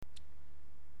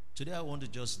Today I want to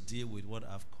just deal with what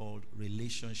I've called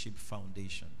relationship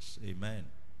foundations. Amen.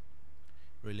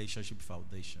 Relationship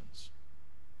foundations.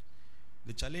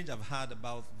 The challenge I've had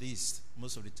about this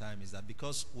most of the time is that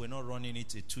because we're not running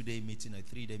it a 2-day meeting, a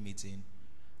 3-day meeting,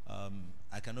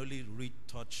 I can only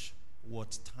retouch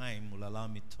what time will allow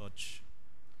me to touch.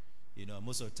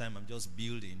 Most of the time I'm just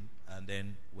building and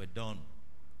then we're done.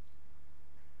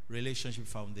 Relationship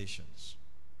foundations.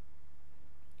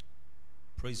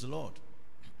 Praise the Lord.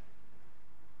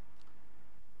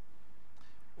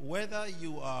 Whether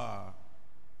you are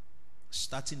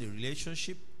starting a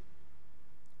relationship,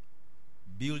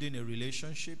 building a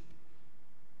relationship,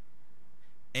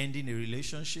 ending a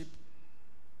relationship,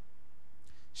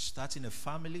 starting a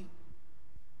family,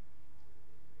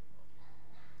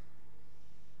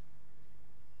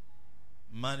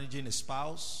 managing a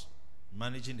spouse,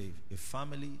 managing a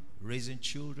family, raising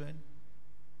children,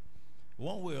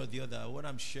 one way or the other, what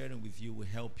I'm sharing with you will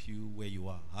help you where you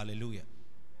are. Hallelujah.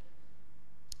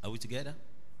 Are we together?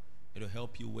 It'll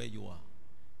help you where you are.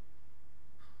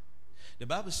 The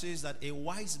Bible says that a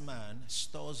wise man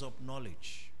stores up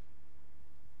knowledge.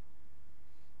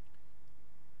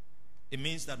 It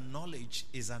means that knowledge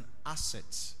is an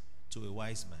asset to a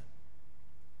wise man.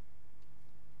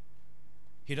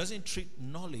 He doesn't treat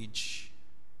knowledge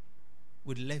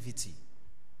with levity.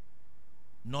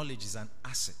 Knowledge is an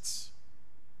asset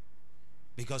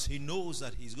because he knows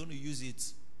that he's going to use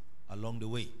it along the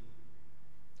way.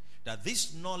 That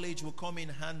this knowledge will come in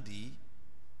handy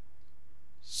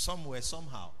somewhere,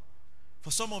 somehow.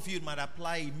 For some of you, it might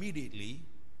apply immediately.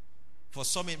 For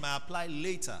some, it might apply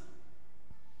later.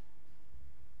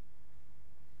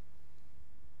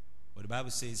 But the Bible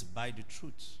says, buy the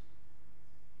truth,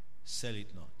 sell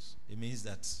it not. It means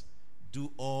that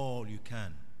do all you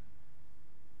can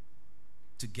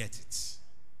to get it.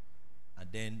 And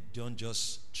then don't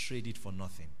just trade it for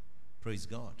nothing. Praise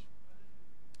God.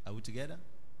 Are we together?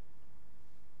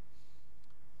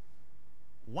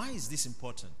 Why is this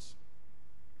important?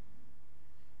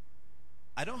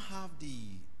 I don't have the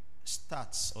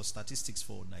stats or statistics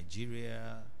for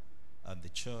Nigeria and the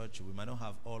church. We might not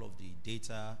have all of the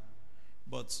data,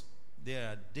 but there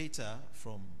are data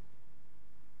from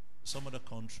some other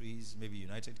countries, maybe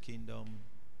United Kingdom,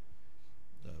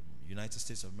 United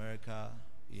States of America,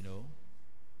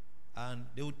 and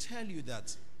they will tell you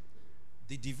that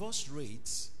the divorce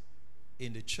rates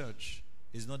in the church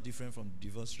is not different from the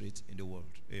divorce rate in the world.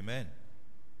 Amen.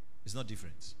 It's not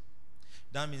different.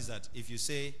 That means that if you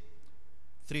say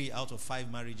 3 out of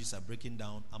 5 marriages are breaking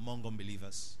down among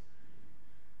unbelievers,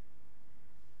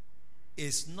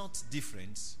 it's not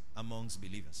different amongst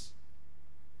believers.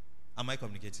 Am I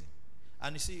communicating?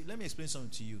 And you see, let me explain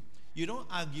something to you. You don't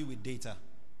argue with data.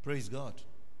 Praise God.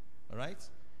 All right?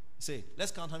 Say,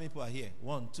 let's count how many people are here.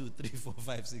 1, 2, 3, 4,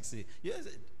 5, 6, 8. Yes,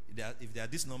 if they are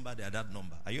this number, they are that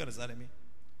number. Are you understanding me?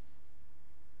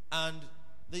 And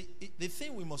the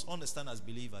thing we must understand as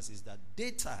believers is that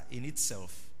data in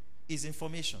itself is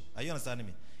information. Are you understanding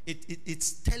me?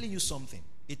 It's telling you something.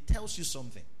 It tells you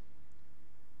something.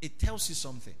 It tells you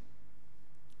something.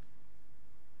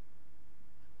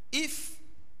 If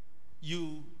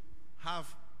you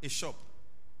have a shop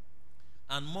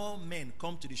and more men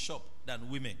come to the shop than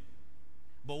women,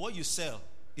 but what you sell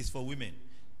is for women,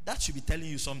 that should be telling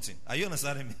you something. Are you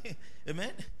understanding me?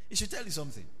 Amen? It should tell you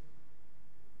something.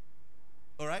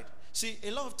 All right? See, a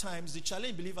lot of times the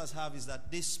challenge believers have is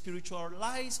that they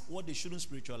spiritualize what they shouldn't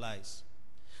spiritualize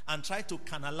and try to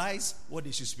canalize what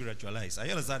they should spiritualize. Are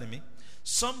you understanding me?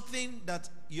 Something that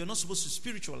you're not supposed to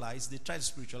spiritualize, they try to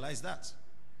spiritualize that.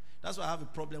 That's why I have a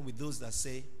problem with those that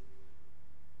say,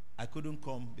 I couldn't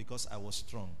come because I was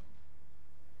strong.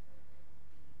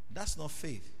 That's not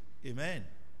faith. Amen.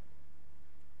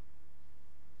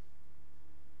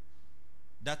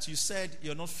 That you said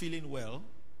you're not feeling well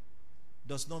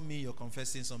does not mean you're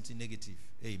confessing something negative.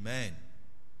 Amen.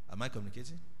 Am I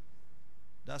communicating?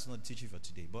 That's not teaching for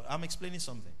today, but I'm explaining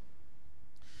something.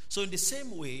 So in the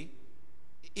same way,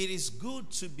 it is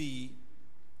good to be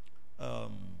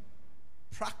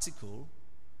practical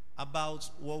about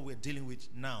what we're dealing with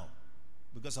now,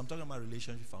 because I'm talking about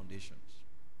relationship foundations.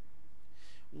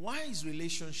 Why is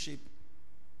relationship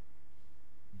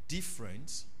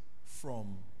different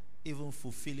from even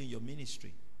fulfilling your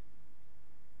ministry?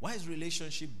 Why is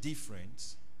relationship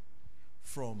different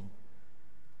from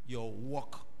your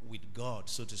walk with God,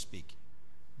 so to speak?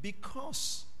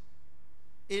 Because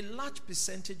a large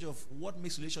percentage of what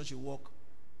makes relationship work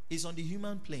is on the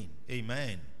human plane.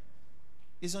 Amen.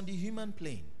 It's on the human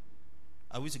plane.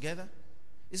 Are we together?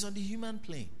 It's on the human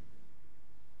plane.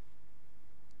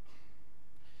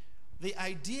 The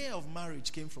idea of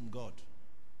marriage came from God.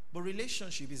 But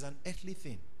relationship is an earthly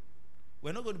thing.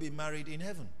 We're not going to be married in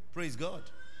heaven. Praise God.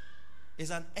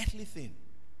 It's an earthly thing.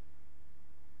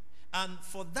 And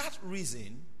for that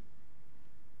reason,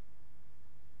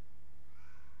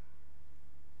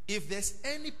 if there's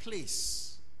any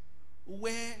place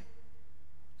where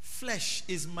flesh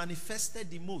is manifested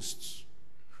the most,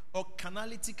 or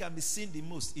carnality can be seen the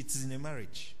most, it is in a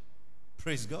marriage.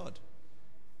 Praise God.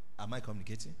 Am I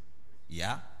communicating?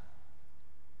 Yeah.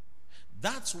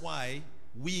 That's why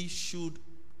we should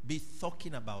be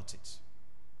talking about it.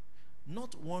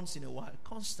 Not once in a while,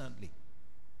 constantly.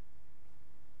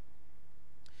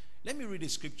 Let me read a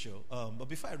scripture. But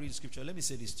before I read the scripture, let me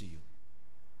say this to you.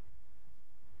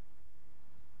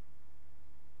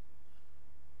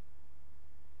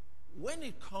 When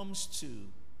it comes to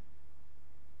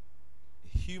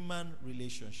human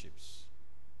relationships,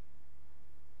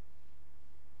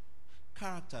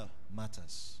 character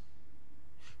matters.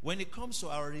 When it comes to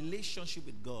our relationship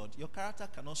with God, your character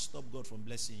cannot stop God from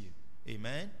blessing you.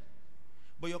 Amen?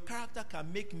 But your character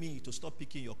can make me to stop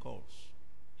picking your calls.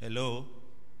 Hello?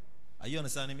 Are you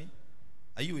understanding me?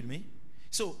 Are you with me?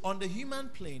 So, on the human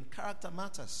plane, character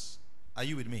matters. Are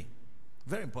you with me?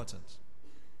 Very important.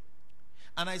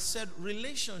 And I said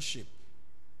relationship,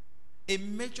 a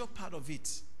major part of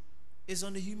it is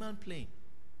on the human plane.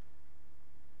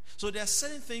 So there are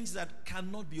certain things that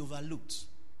cannot be overlooked.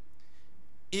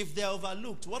 If they are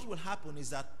overlooked, what will happen is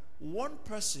that one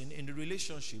person in the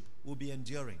relationship will be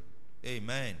enduring.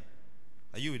 Amen.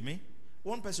 Are you with me?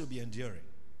 One person will be enduring.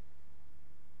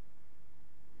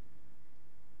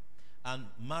 And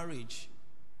marriage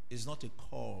is not a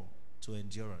call to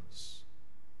endurance.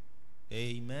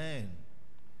 Amen.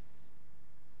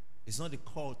 It's not a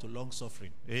call to long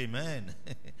suffering. Amen.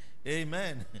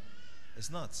 Amen. It's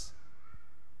not.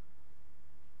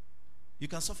 You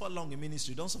can suffer long in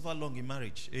ministry. Don't suffer long in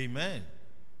marriage. Amen.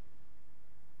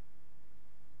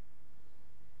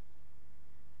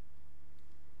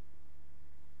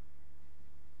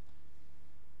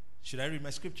 Should I read my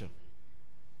scripture?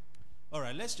 All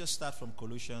right, let's just start from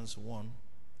Colossians 1.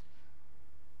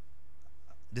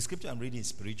 The scripture I'm reading is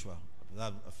spiritual.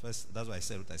 That's why I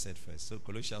said what I said first. So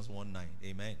Colossians 1:9.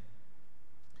 Amen.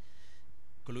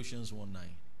 Colossians 1:9.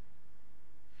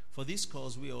 For this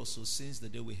cause we also, since the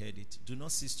day we heard it, do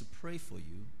not cease to pray for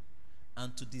you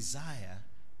and to desire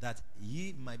that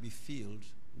ye might be filled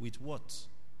with what?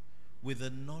 With the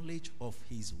knowledge of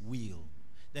his will.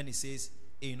 Then he says,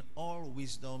 in all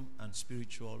wisdom and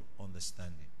spiritual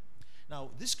understanding.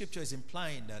 Now, this scripture is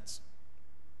implying that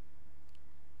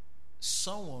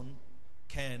someone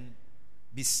can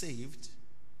be saved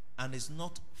and is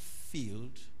not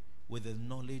filled with the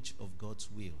knowledge of God's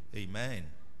will. Amen.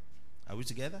 Are we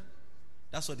together?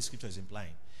 That's what the scripture is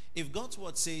implying. If God's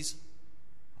word says,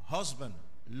 husband,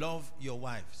 love your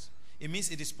wives, it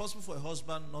means it is possible for a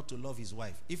husband not to love his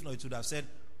wife. If not, it would have said,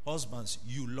 husbands,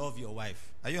 you love your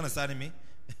wife. Are you understanding me?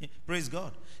 Praise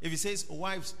God. If it says,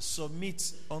 wives,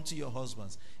 submit unto your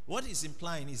husbands, what it's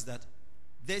implying is that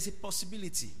there's a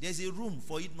possibility, there's a room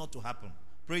for it not to happen.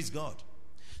 Praise God.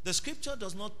 The scripture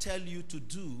does not tell you to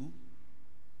do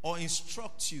or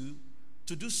instruct you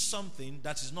to do something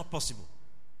that is not possible.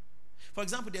 For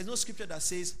example, there's no scripture that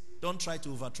says, don't try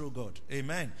to overthrow God.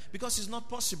 Amen. Because it's not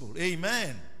possible.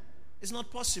 Amen. It's not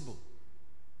possible.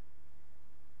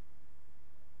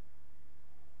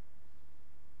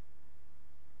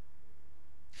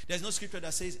 There's no scripture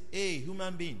that says, hey,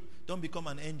 human being, don't become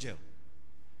an angel.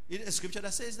 It is a scripture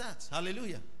that says that.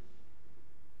 Hallelujah.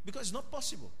 Because it's not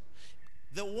possible.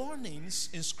 The warnings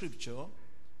in scripture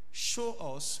show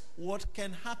us what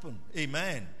can happen.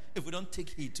 Amen. If we don't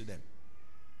take heed to them.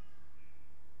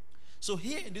 So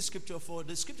here in this scripture, for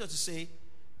the scripture to say,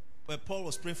 where Paul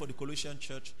was praying for the Colossian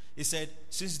church, he said,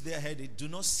 since they heard it, do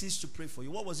not cease to pray for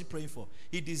you. What was he praying for?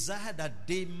 He desired that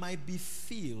they might be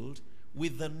filled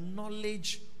with the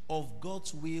knowledge of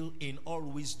God's will in all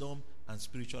wisdom and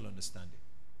spiritual understanding.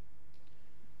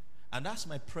 And that's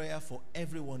my prayer for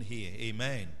everyone here.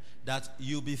 Amen. That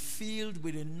you be filled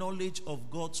with the knowledge of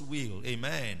God's will.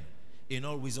 Amen. In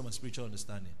all wisdom and spiritual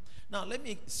understanding. Now, let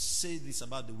me say this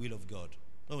about the will of God.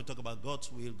 When we talk about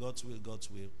God's will, God's will, God's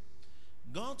will.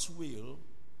 God's will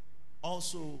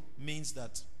also means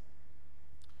that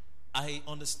I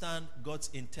understand God's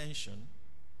intention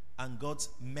and God's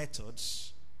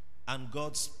methods and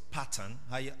God's pattern.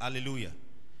 Hallelujah.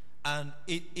 And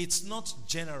it's not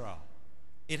general.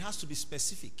 It has to be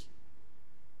specific.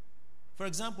 For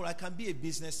example, I can be a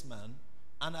businessman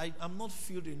and I'm not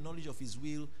filled with knowledge of his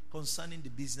will concerning the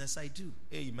business I do.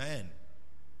 Amen.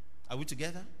 Are we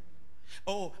together?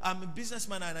 Oh, I'm a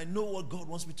businessman and I know what God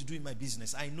wants me to do in my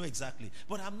business. I know exactly.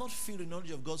 But I'm not filled with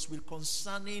knowledge of God's will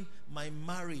concerning my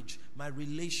marriage, my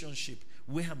relationship,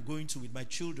 where I'm going to with my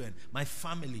children, my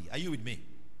family. Are you with me?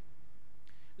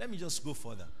 Let me just go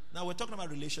further. Now we're talking about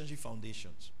relationship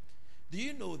foundations. Do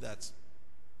you know that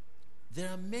there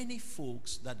are many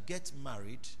folks that get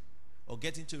married or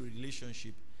get into a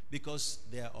relationship because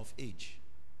they are of age?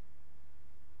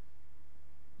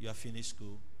 You have finished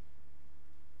school.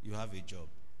 You have a job.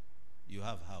 You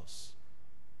have a house.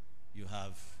 You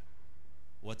have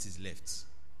what is left.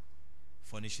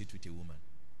 Furnish it with a woman.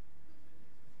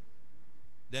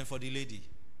 Then for the lady,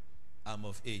 I'm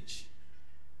of age.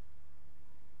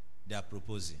 They are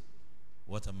proposing.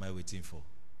 What am I waiting for?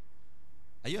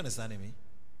 Are you understanding me?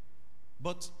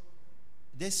 But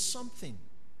there's something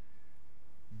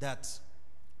that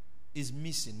is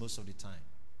missing most of the time.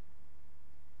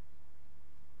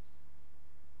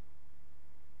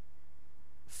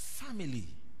 Family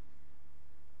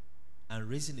and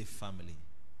raising a family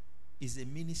is a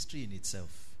ministry in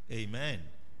itself. Amen.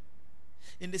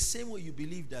 In the same way you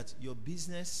believe that your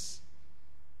business,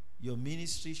 your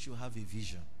ministry should have a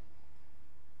vision.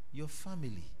 Your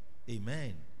family,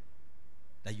 amen,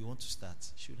 that you want to start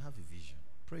should have a vision.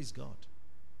 Praise God.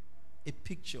 A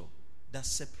picture that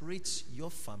separates your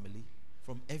family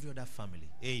from every other family.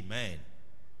 Amen.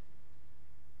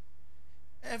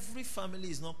 Every family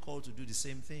is not called to do the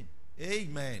same thing.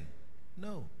 Amen.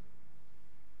 No.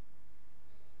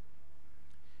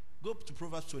 Go to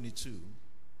Proverbs 22,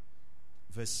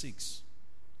 verse 6.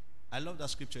 I love that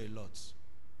scripture a lot.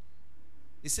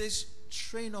 It says,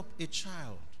 train up a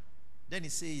child. Then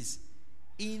it says,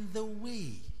 in the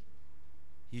way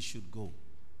he should go.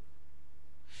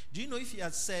 Do you know if he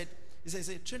had said, he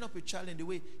says, train up a child in the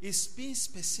way, it's being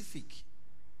specific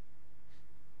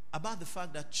about the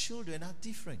fact that children are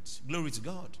different. Glory to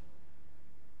God.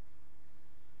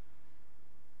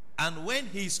 And when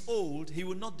he is old, he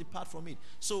will not depart from it.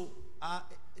 So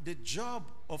the job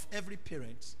of every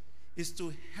parent is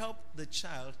to help the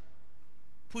child,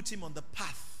 put him on the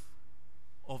path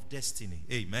of destiny.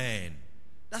 Amen.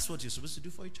 That's what you're supposed to do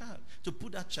for a child, to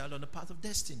put that child on the path of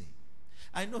destiny.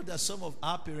 I know that some of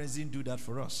our parents didn't do that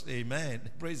for us. Amen.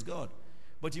 Praise God.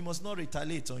 But you must not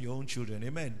retaliate on your own children.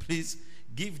 Amen. Please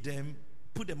give them,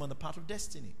 put them on the path of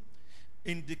destiny.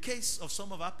 In the case of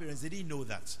some of our parents, they didn't know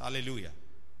that. Hallelujah.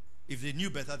 If they knew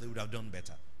better, they would have done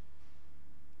better.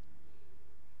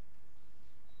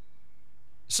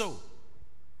 So,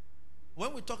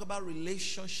 when we talk about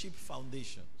relationship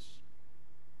foundations,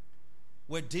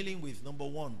 we're dealing with, number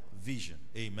one, vision.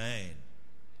 Amen.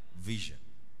 Vision.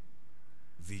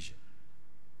 Vision.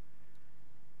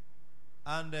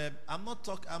 And I'm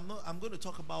going to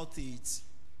talk about it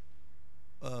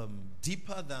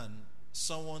deeper than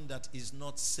someone that is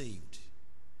not saved.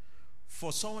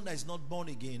 For someone that is not born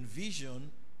again,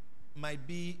 vision might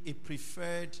be a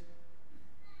preferred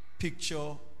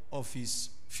picture of his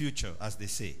future, as they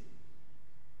say.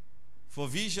 For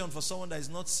vision, for someone that is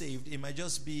not saved, it might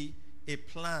just be a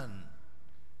plan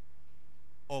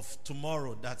of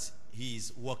tomorrow that he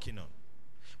is working on.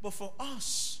 But for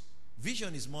us,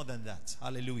 vision is more than that.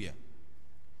 Hallelujah.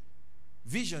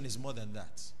 Vision is more than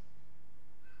that.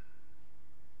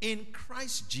 In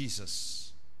Christ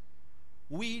Jesus,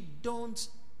 we don't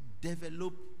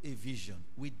develop a vision.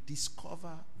 We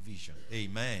discover vision.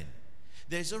 Amen.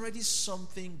 There's already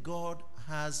something God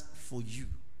has for you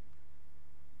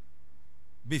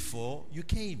before you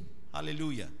came.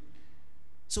 Hallelujah.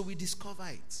 So we discover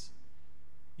it.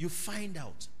 You find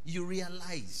out. You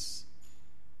realize.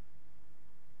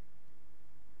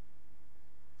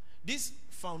 This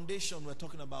foundation we're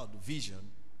talking about, vision,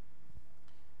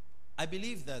 I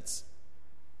believe that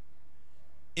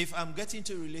if I'm getting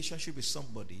into a relationship with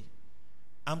somebody,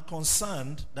 I'm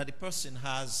concerned that the person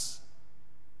has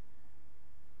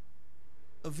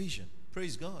a vision.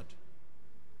 Praise God.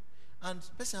 And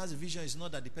the person has a vision. It's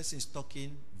not that the person is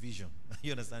talking vision.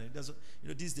 You understand?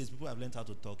 These days people have learned how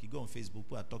to talk. You go on Facebook,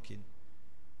 people are talking.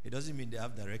 It doesn't mean they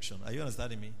have direction. Are you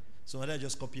understanding me? So they're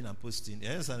just copying and posting. You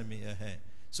understand me?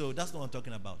 So that's not what I'm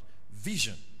talking about.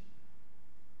 Vision.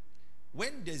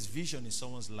 When there's vision in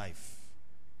someone's life,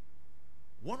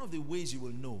 one of the ways you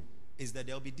will know is that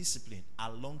there will be discipline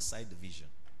alongside the vision.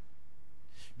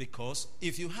 Because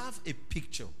if you have a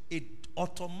picture, it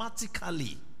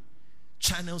automatically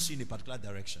channels you in a particular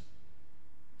direction.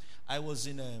 I was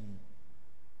in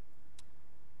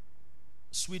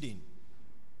Sweden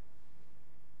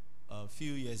a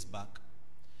few years back,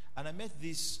 and I met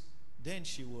this. Then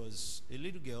she was a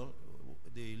little girl,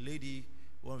 the lady,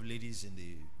 one of the ladies in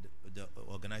the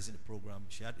organizing the program.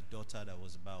 She had a daughter that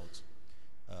was about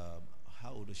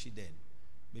how old was she then?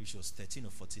 Maybe she was 13 or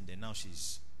 14 then. Now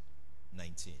she's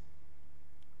 19.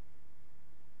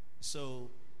 So,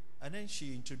 and then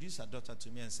she introduced her daughter to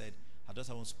me and said her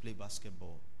daughter wants to play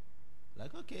basketball.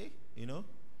 Like, okay,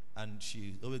 and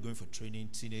she's always going for training,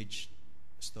 teenage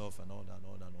stuff and all that, and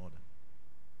all that, and all that.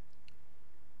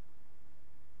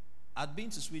 I'd been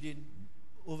to Sweden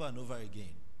over and over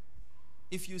again.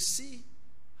 If you see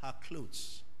her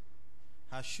clothes,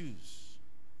 her shoes,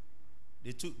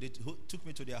 they took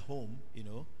me to their home,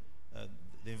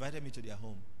 they invited me to their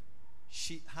home.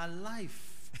 Her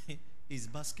life is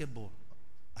basketball.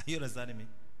 Are you understanding me?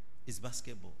 It's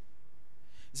basketball.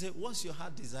 He said, what's your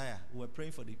heart desire? We were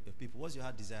praying for the people. What's your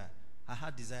heart desire? Her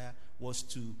heart desire was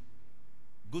to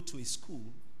go to a school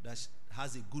that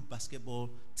has a good basketball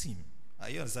team. Are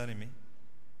you understanding me?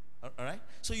 All right?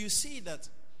 So you see that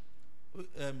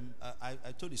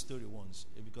I told the story once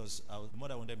because the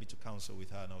mother wanted me to counsel with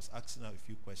her and I was asking her a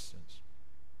few questions.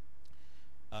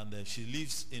 And she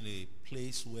lives in a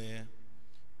place where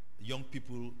young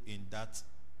people in that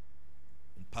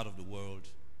part of the world,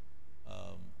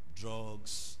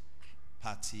 drugs,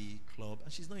 party, club,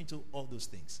 and she's not into all those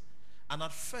things. And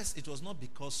at first, it was not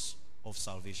because of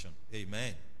salvation.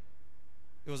 Amen.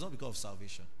 It was not because of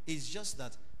salvation. It's just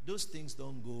that those things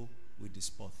don't go with the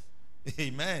sport.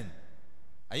 Amen.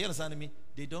 Are you understanding me?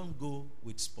 They don't go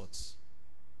with sports.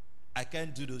 I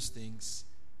can't do those things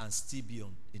and still be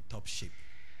in top shape.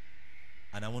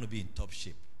 And I want to be in top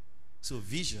shape. So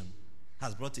vision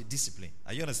has brought a discipline.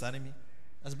 Are you understanding me?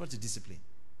 Has brought a discipline.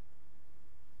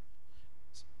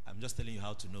 I'm just telling you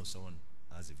how to know someone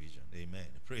has a vision. Amen.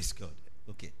 Praise God.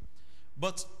 Okay.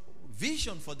 But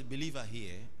vision for the believer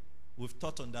here, we've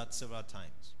taught on that several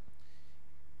times.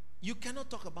 You cannot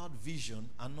talk about vision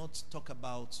and not talk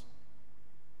about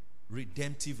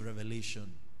redemptive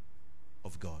revelation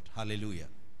of God. Hallelujah.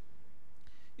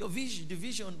 Your vision, the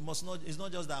vision is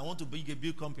not just that I want to build a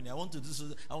big company. I want to do so.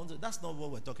 That's not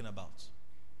what we're talking about.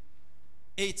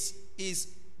 It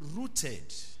is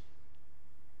rooted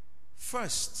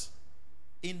first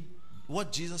in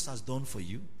what Jesus has done for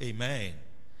you. Amen.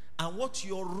 And what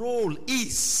your role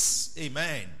is.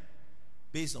 Amen.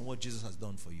 Based on what Jesus has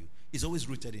done for you. It's always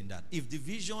rooted in that. If the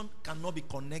vision cannot be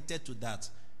connected to that,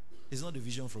 it's not the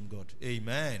vision from God.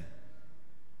 Amen.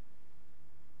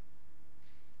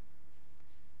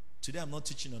 Today I'm not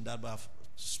teaching on that, but I've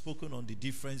spoken on the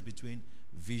difference between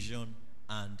vision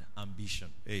and ambition.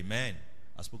 Amen.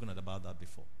 I've spoken about that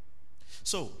before.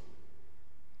 So,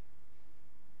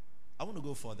 I want to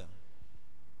go further.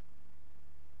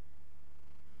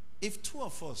 If two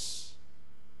of us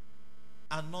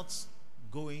are not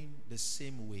going the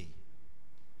same way,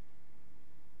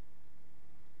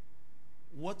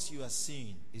 what you are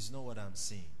seeing is not what I'm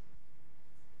seeing.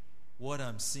 What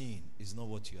I'm seeing is not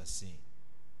what you are seeing.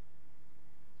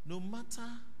 No matter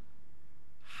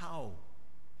how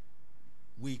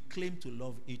we claim to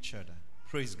love each other,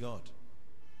 praise God,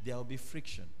 there will be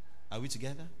friction. Are we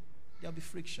together? There will be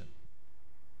friction.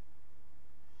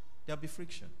 There will be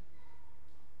friction.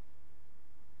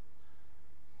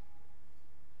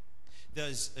 There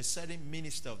is a certain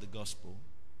minister of the gospel,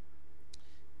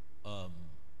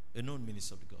 a known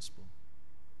minister of the gospel.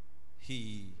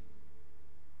 He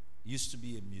used to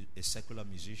be a secular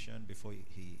musician before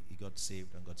he got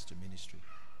saved and got to ministry.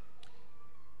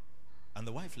 And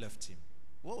the wife left him.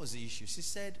 What was the issue? She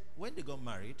said when they got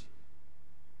married,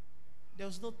 there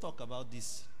was no talk about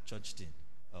this church thing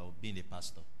or being a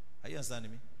pastor. Are you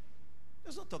understanding me? There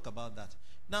was no talk about that.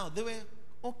 Now, they were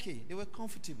okay. They were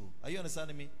comfortable. Are you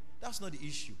understanding me? That's not the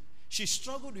issue. She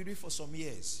struggled with it for some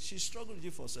years.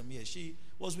 She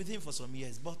was with him for some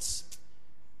years. But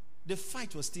the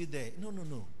fight was still there.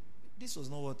 No. This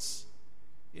was not what,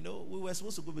 we were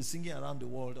supposed to go be singing around the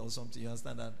world or something. You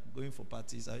understand that? Going for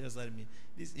parties. Are you understanding me?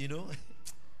 This,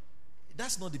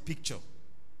 that's not the picture.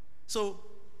 So,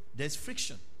 there's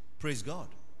friction. Praise God.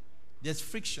 There's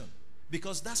friction.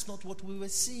 Because that's not what we were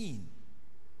seeing.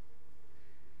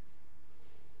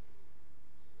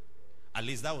 At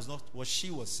least that was not what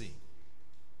she was seeing.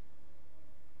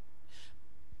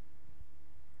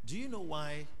 Do you know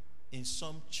why in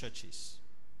some churches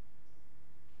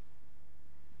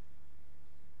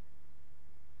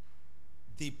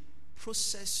the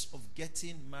process of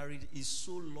getting married is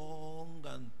so long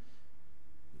and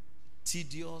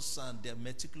tedious and they're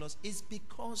meticulous? It's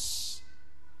because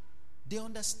they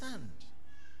understand.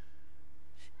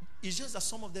 It's just that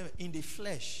some of them in the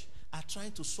flesh are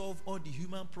trying to solve all the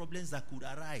human problems that could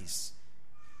arise,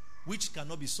 which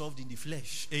cannot be solved in the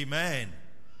flesh. Amen.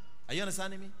 Are you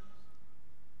understanding me?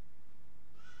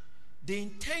 The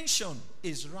intention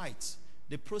is right.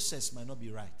 The process might not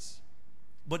be right.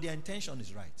 But their intention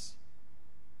is right.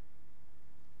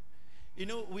 You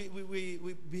know,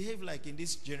 we behave like in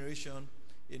this generation,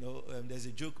 you know, there's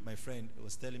a joke my friend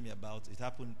was telling me about. It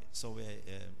happened somewhere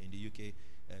in the UK.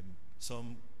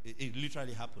 It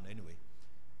literally happened anyway.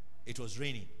 It was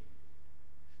raining.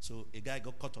 So a guy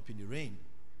got caught up in the rain,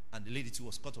 and the lady too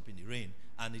was caught up in the rain,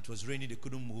 and it was raining, they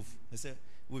couldn't move. They said,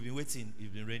 we've been waiting,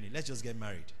 it's been raining, let's just get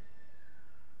married.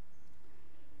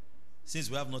 Since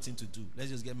we have nothing to do, let's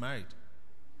just get married.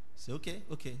 So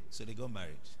okay. So they got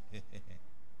married.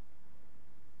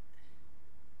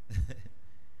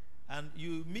 And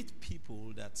you meet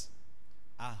people that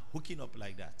are hooking up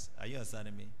like that. Are you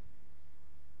understanding me?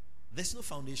 There's no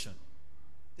foundation.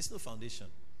 There's no foundation.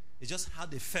 It's just how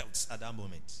they felt at that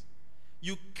moment.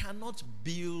 You cannot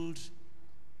build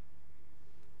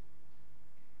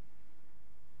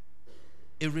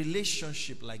a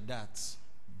relationship like that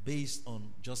based on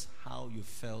just how you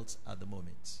felt at the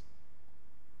moment.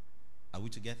 Are we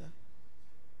together?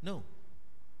 No.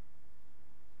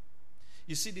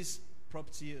 You see this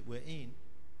property we're in,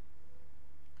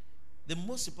 the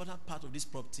most important part of this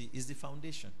property is the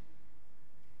foundation.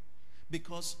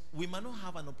 Because we might not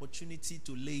have an opportunity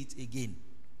to lay it again.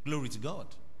 Glory to God.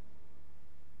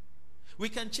 We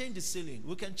can change the ceiling.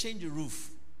 We can change the roof.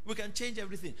 We can change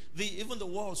everything. Even the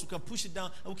walls, we can push it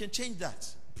down and we can change that.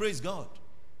 Praise God.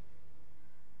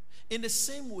 In the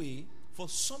same way, for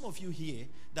some of you here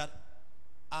that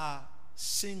are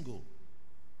single,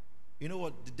 you know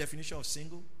what the definition of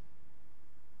single?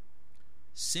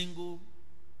 Single,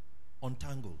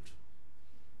 untangled.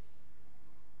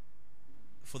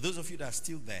 For those of you that are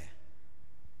still there,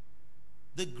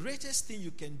 the greatest thing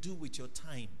you can do with your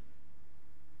time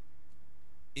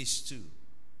is to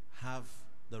have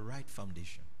the right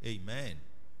foundation. Amen.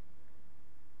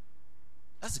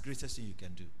 That's the greatest thing you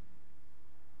can do.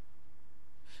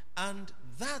 And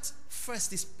that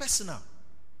first is personal.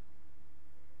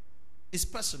 It's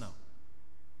personal.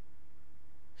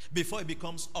 Before it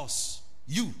becomes us,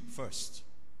 you first.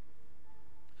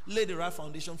 Lay the right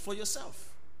foundation for yourself.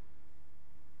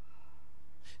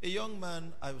 A young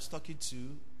man I was talking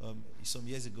to some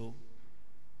years ago,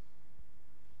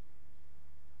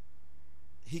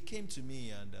 he came to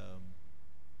me and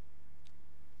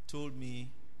told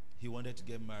me he wanted to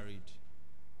get married.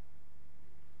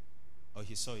 Or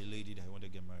he saw a lady that he wanted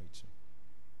to get married to.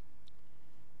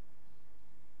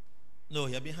 No,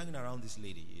 he had been hanging around this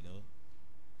lady, you know.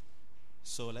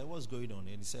 So, like, what's going on?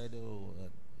 And he said,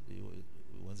 he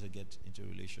wants to get into a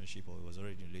relationship, or he was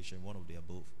already in a relationship, one of the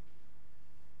above.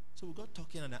 So we got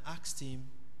talking, and I asked him,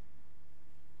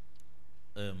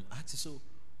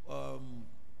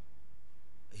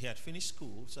 he had finished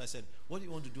school. So I said, what do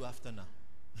you want to do after now?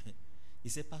 He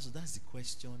said, Pastor, that's the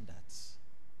question that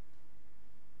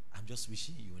I'm just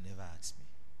wishing you would never ask me.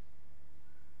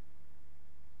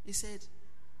 He said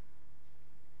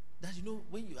that, you know,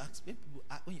 when you ask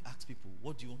people,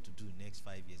 what do you want to do in the next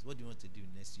 5 years? What do you want to do in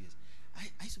the next years?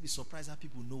 I used to be surprised how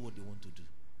people know what they want to do.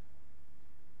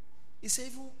 He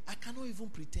said, I cannot even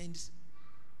pretend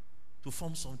to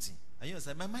form something. And you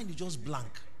know, my mind is just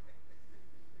blank.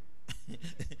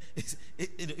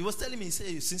 He was telling me, he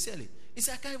said, sincerely, he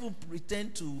said, I can't even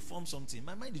pretend to form something.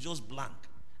 My mind is just blank.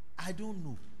 I don't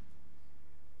know.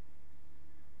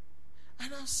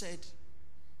 And I said,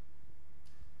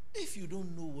 if you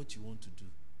don't know what you want to do,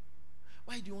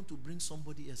 why do you want to bring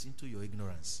somebody else into your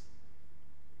ignorance?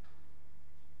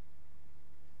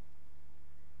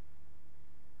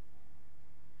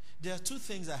 There are two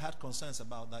things I had concerns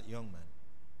about that young man.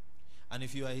 And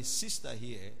if you are his sister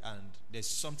here and there's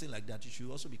something like that, you should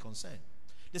also be concerned.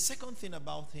 The second thing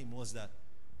about him was that,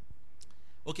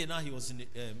 okay, now he was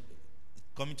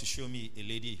coming to show me a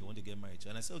lady he wanted to get married to.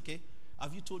 And I said, okay,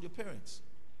 have you told your parents?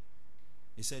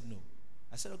 He said, no.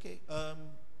 I said, okay,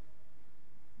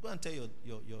 go and tell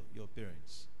your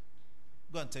parents.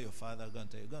 Go and tell your father, go and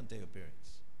tell your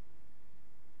parents.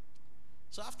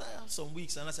 So after some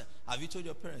weeks, and I said, have you told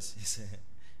your parents? He said,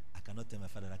 I cannot tell my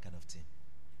father that kind of thing.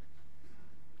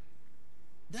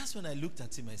 That's when I looked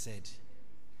at him, I said,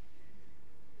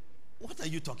 what are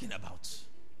you talking about?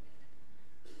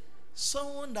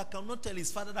 Someone that cannot tell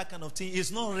his father that kind of thing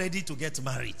is not ready to get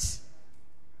married.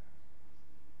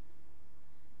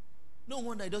 No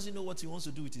wonder he doesn't know what he wants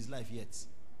to do with his life yet.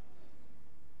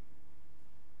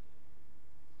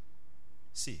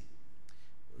 See,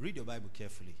 read your Bible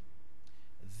carefully.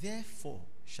 Therefore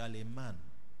shall a man,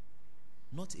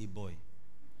 not a boy,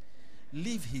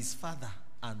 leave his father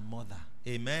and mother,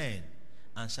 amen,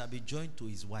 and shall be joined to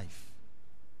his wife.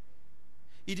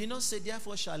 He did not say,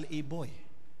 therefore shall a boy.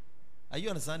 Are you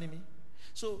understanding me?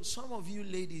 So some of you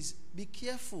ladies, be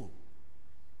careful.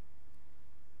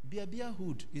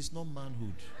 Beerhood is not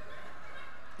manhood.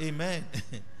 Amen.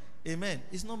 Amen.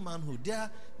 It's not manhood.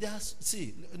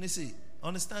 See, let me see.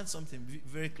 Understand something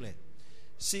very clear.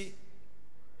 See,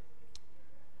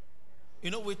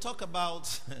 we talk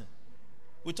about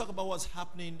what's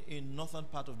happening in northern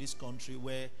part of this country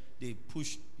where they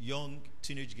push young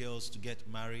teenage girls to get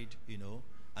married,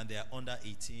 and they are under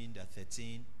 18, they're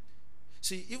 13.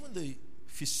 See, even the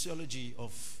physiology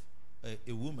of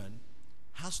a woman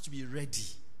has to be ready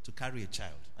to carry a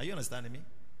child. Are you understanding me?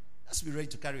 Has to be ready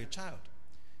to carry a child.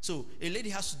 So a lady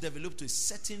has to develop to a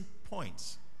certain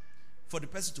point for the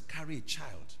person to carry a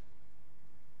child.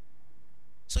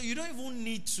 So you don't even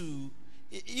need to,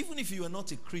 even if you are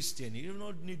not a Christian, you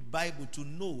don't need Bible to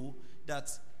know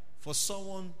that for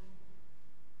someone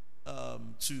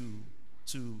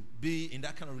to be in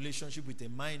that kind of relationship with a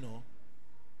minor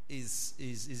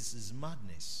is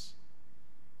madness.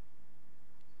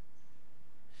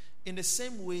 In the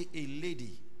same way a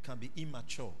lady can be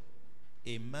immature,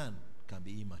 a man can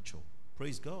be immature.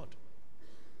 Praise God.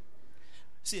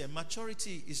 See,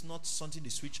 maturity is not something they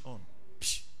switch on.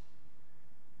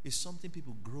 It's something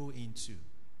people grow into.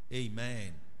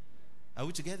 Amen. Are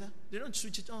we together? They don't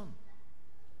switch it on.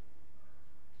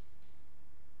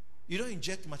 You don't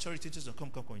inject maturity into them.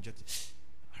 Come, inject it.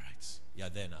 All right. You're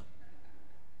there now.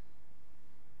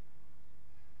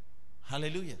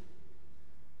 Hallelujah.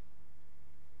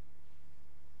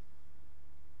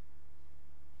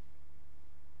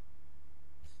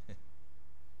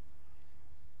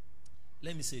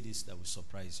 Let me say this that will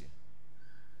surprise you.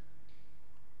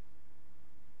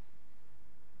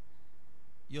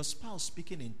 Your spouse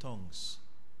speaking in tongues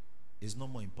is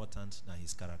not more important than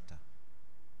his character.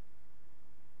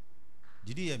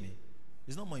 Did you hear me?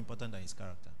 It's not more important than his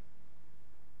character.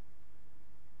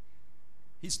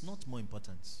 He's not more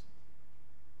important.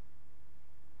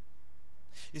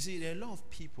 You see, there are a lot of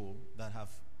people that have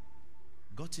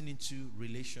gotten into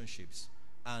relationships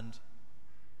and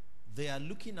they are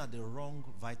looking at the wrong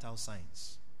vital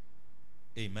signs.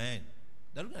 Amen.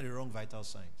 They're looking at the wrong vital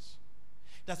signs.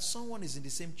 That someone is in the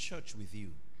same church with you,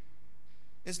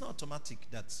 it's not automatic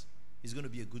that he's going to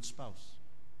be a good spouse.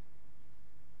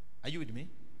 Are you with me?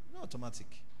 Not automatic.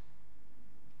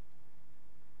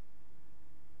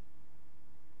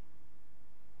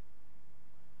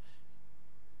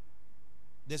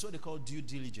 There's what they call due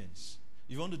diligence.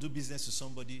 If you want to do business with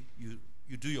somebody,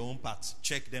 you do your own part.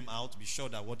 Check them out. Be sure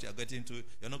that what you're getting into,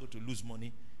 you're not going to lose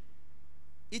money.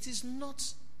 It is not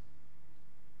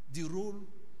the role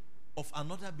of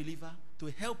another believer to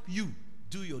help you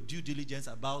do your due diligence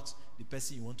about the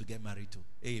person you want to get married to.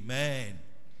 Amen.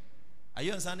 Are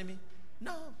you understanding me?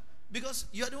 No. Because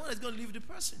you're the one that's going to leave the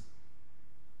person.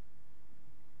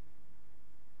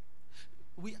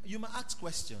 You might ask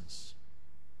questions.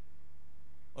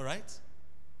 All right?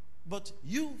 But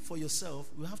you, for yourself,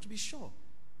 will have to be sure.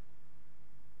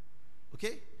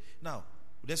 Okay? Now,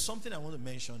 there's something I want to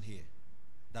mention here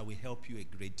that will help you a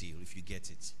great deal if you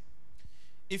get it.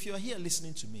 If you're here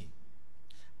listening to me,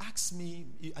 ask me,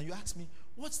 and you ask me,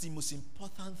 what's the most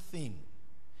important thing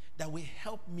that will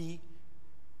help me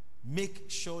make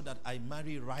sure that I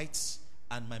marry right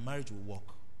and my marriage will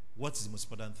work? What's the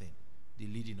most important thing? The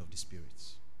leading of the Spirit.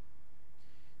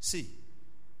 See,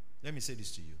 let me say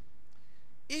this to you.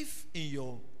 If in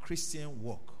your Christian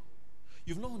walk,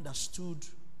 you've not understood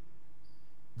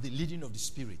the leading of the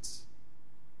Spirit,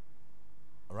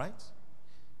 all right?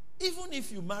 Even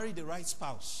if you marry the right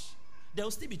spouse, there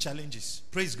will still be challenges.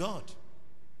 Praise God.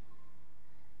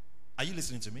 Are you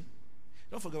listening to me?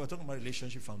 Don't forget, we're talking about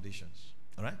relationship foundations.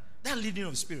 All right? That leading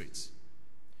of spirits.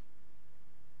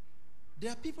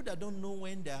 There are people that don't know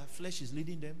when their flesh is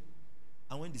leading them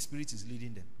and when the Spirit is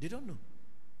leading them. They don't know.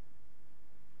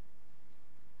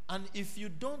 And if you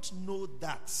don't know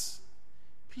that,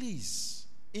 please,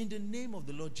 in the name of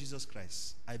the Lord Jesus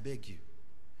Christ, I beg you,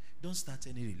 don't start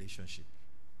any relationship.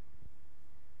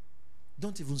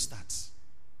 Don't even start.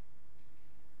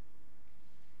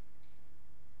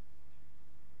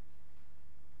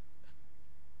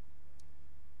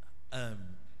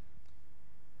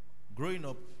 Growing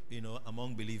up,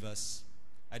 among believers,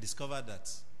 I discovered that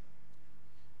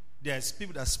there's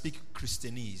people that speak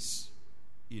Christianese.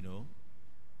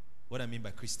 What I mean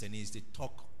by Christianese, they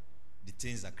talk the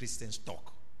things that Christians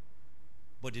talk,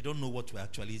 but they don't know what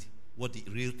the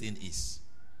real thing is.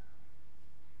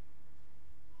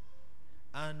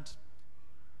 And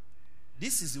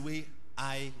this is the way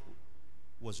I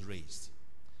was raised.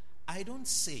 I don't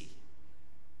say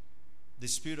the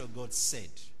Spirit of God said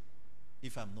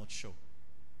if I'm not sure.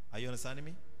 Are you understanding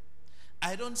me?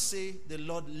 I don't say the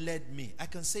Lord led me. I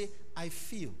can say I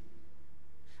feel,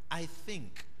 I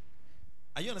think.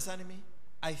 Are you understanding me?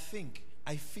 I think,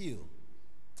 I feel.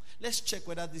 Let's check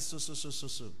whether this is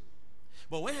so.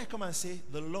 But when I come and say,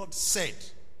 the Lord said,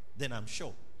 then I'm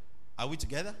sure. Are we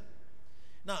together?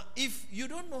 Now, if you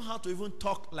don't know how to even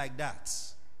talk like that,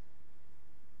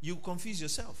 you confuse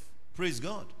yourself. Praise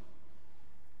God.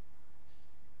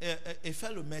 A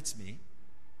fellow met me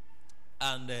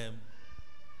and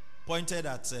pointed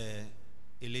at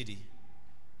a lady.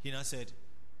 He now said,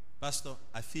 Pastor,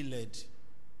 I feel led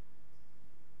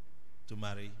to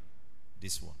marry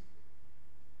this one.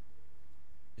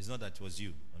 It's not that it was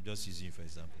you. I'm just using you for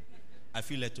example. I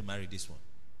feel led to marry this one.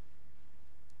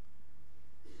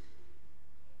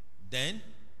 Then,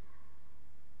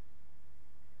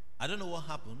 I don't know what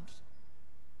happened.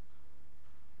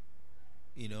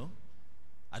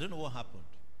 I don't know what happened.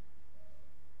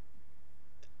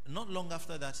 Not long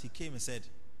after that, he came and said,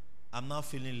 I'm now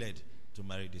feeling led to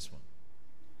marry this one.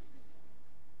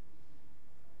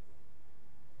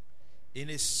 In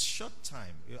a short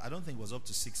time, I don't think it was up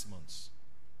to 6 months,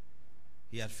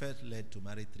 he had felt led to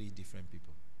marry 3 different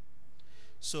people.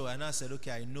 So I now said,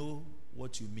 okay, I know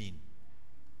what you mean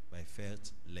by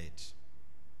felt led.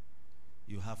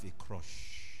 You have a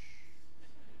crush.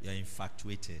 You're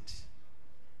infatuated.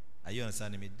 Are you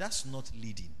understanding me? That's not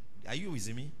leading. Are you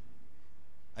with me?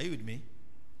 Are you with me?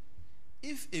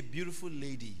 If a beautiful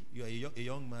lady, you are a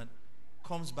young man,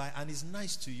 comes by and is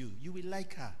nice to you, you will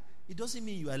like her. It doesn't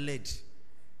mean you are led.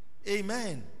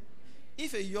 Amen.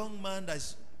 If a young man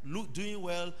that's doing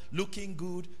well, looking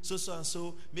good, so and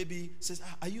so, maybe says,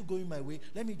 are you going my way?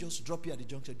 Let me just drop you at the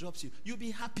junction. Drops you. You'll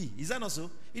be happy. Is that not so?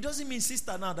 It doesn't mean,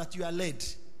 sister, now that you are led.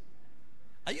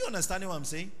 Are you understanding what I'm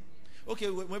saying? Okay,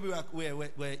 maybe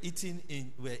we're eating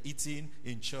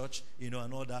in church, and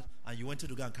all that, and you wanted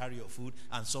to go and carry your food,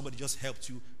 and somebody just helped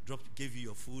you, gave you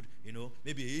your food,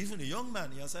 maybe even a young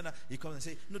man, you understand that? He comes and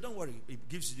say, no, don't worry, he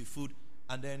gives you the food,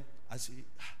 and then as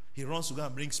he runs to go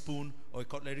and bring spoon or a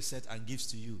cutlery set and gives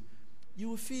to you. You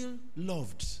will feel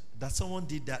loved that someone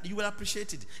did that. You will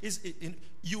appreciate it.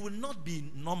 You will not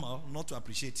be normal not to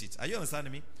appreciate it. Are you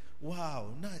understanding me?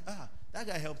 Wow, that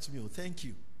guy helped me. Oh, thank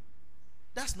you.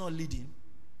 That's not leading.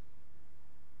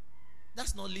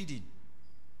 That's not leading.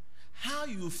 How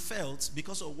you felt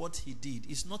because of what he did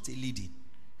is not a leading.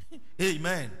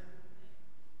 Amen.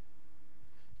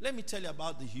 Let me tell you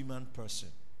about the human person.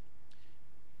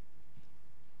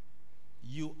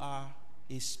 You are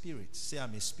a spirit. Say,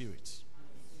 I'm a spirit.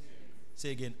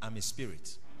 Say again, I'm a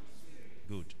spirit.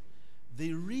 Good.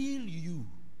 The real you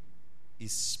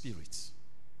is spirit.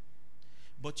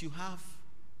 But you have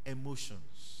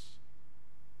emotions.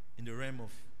 In the realm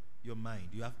of your mind,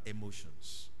 you have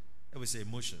emotions. I would say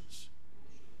emotions.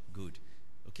 Good.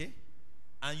 Okay?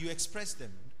 And you express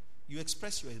them. You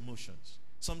express your emotions.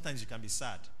 Sometimes you can be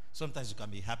sad. Sometimes you can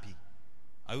be happy.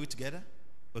 Are we together?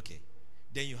 Okay.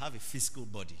 Then you have a physical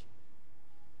body.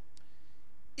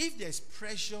 If there's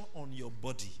pressure on your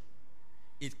body,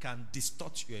 it can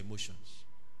distort your emotions.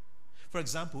 For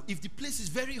example, if the place is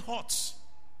very hot,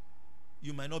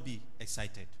 you might not be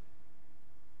excited.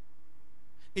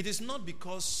 It is not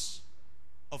because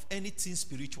of anything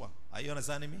spiritual. Are you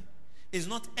understanding me? It's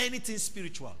not anything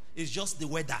spiritual. It's just the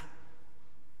weather.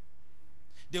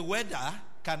 The weather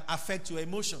can affect your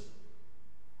emotion.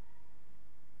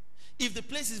 If the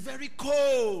place is very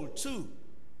cold too,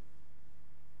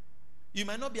 you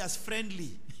might not be as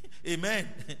friendly. Amen.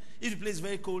 If the place is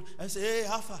very cold, I say, hey,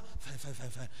 how far?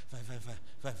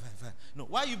 Fine. No,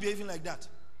 why are you behaving like that?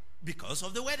 Because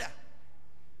of the weather.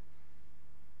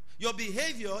 Your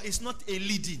behavior is not a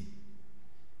leading.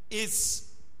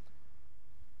 It's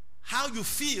how you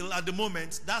feel at the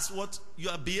moment. That's what you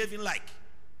are behaving like.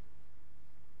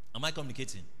 Am I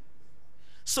communicating?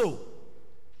 So,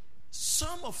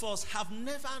 some of us have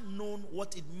never known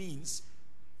what it means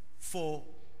for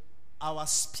our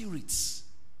spirits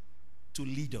to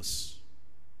lead us.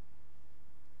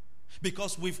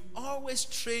 Because we've always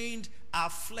trained our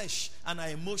flesh and our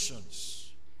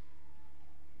emotions.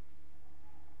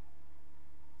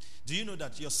 Do you know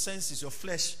that your senses, your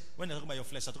flesh, when I talk about your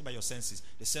flesh, I talk about your senses.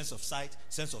 The sense of sight,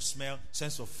 sense of smell,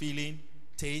 sense of feeling,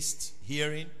 taste,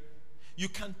 hearing. You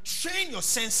can train your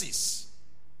senses.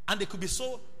 And they could be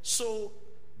so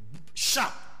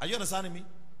sharp. Are you understanding me?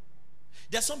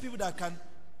 There are some people that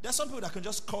can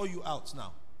just call you out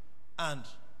now and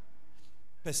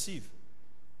perceive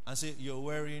and say, you're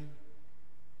wearing,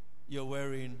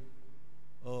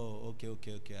 oh,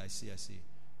 okay, I see.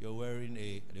 You're wearing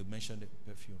they mentioned the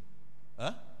perfume.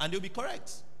 Huh? And they'll be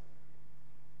correct.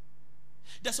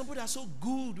 There's some people that are so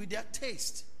good with their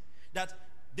taste that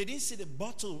they didn't see the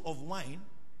bottle of wine,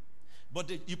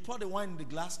 but you pour the wine in the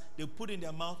glass, they put it in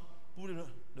their mouth, put it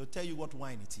they'll tell you what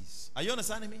wine it is. Are you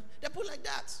understanding me? They put like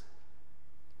that.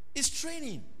 It's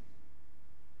training.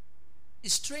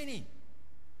 It's training.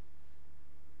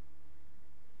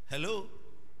 Hello?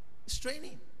 It's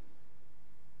training.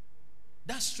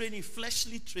 That's training,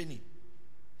 fleshly training.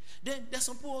 Then there's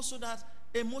some people also that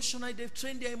emotionally, they've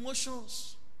trained their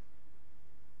emotions.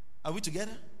 Are we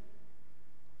together?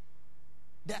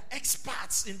 They're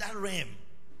experts in that realm.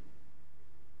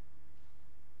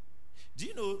 Do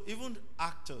you know even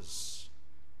actors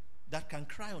that can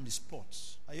cry on the spot?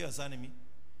 Are you understanding me?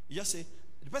 You just say,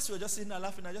 the person will just sitting there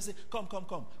laughing and just say, come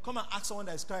and ask someone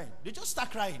that is crying. They just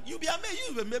start crying. You'll be amazed.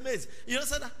 You'll be amazed. You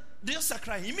understand that? They just start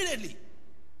crying immediately.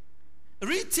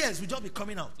 Real tears will just be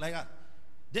coming out like that.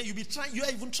 Then you'll be trying, you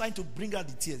are even trying to bring out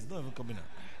the tears. It's not even coming out.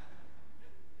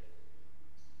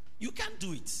 You can't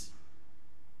do it.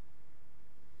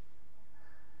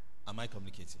 Am I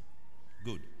communicating?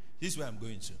 Good. This is where I'm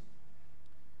going to.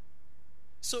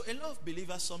 So a lot of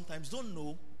believers sometimes don't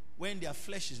know when their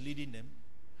flesh is leading them,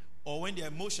 or when their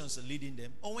emotions are leading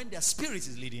them, or when their spirit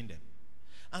is leading them.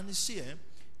 And you see,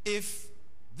 if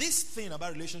this thing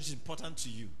about relationship is important to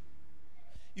you,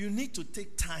 you need to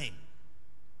take time.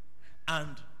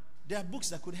 And there are books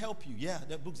that could help you. Yeah,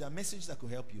 there are books, there are messages that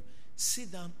could help you.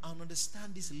 Sit down and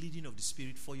understand this leading of the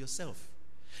Spirit for yourself.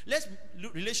 Let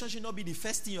relationship not be the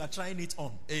first thing you are trying it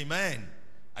on. Amen.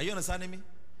 Are you understanding me?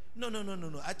 No.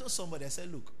 I told somebody, I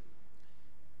said, look.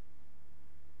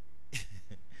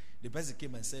 The person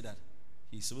came and said that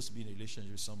he's supposed to be in a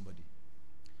relationship with somebody.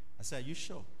 I said, are you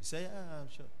sure? He said, yeah, I'm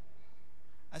sure.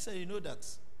 I said, you know that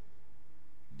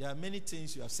there are many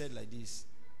things you have said like this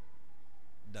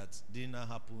that did not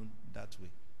happen that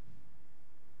way.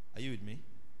 Are you with me?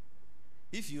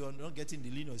 If you are not getting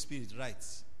the leading of spirit right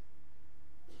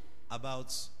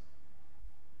about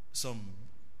some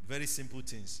very simple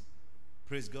things,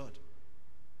 praise God.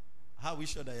 How are we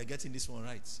sure that you're getting this one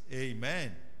right?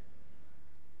 Amen.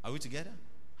 Are we together?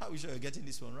 How are we sure you're getting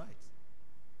this one right?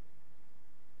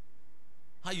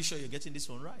 How are you sure you're getting this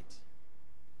one right?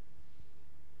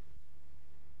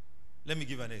 Let me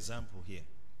give an example here.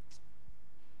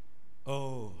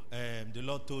 The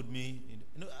Lord told me,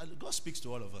 God speaks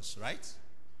to all of us, right?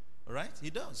 All right? He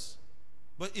does.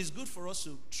 But it's good for us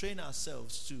to train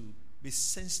ourselves to be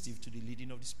sensitive to the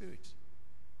leading of the Spirit,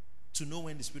 to know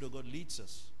when the Spirit of God leads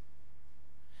us.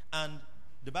 And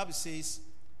the Bible says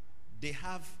they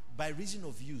have, by reason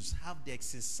of use, have their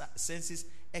senses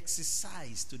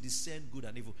exercised to discern good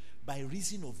and evil. By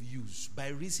reason of use. By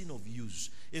reason of use.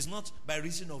 It's not by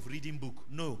reason of reading book.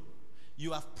 No.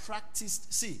 You have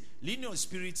practiced. See, leading of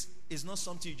spirit is not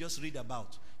something you just read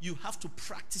about. You have to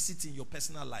practice it in your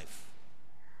personal life.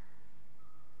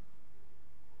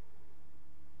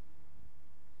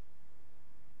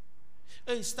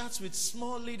 It starts with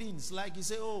small leadings. Like you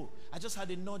say, I just had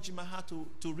a nudge in my heart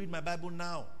to read my Bible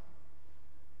now.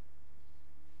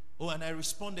 And I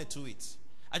responded to it.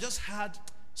 I just had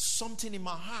something in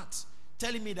my heart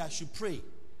telling me that I should pray.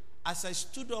 As I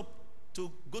stood up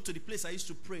to go to the place I used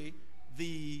to pray,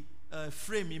 the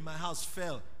frame in my house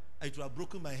fell. It would have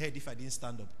broken my head if I didn't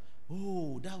stand up.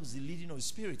 That was the leading of the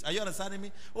Spirit. Are you understanding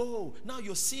me? Now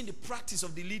you're seeing the practice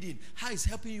of the leading. How it's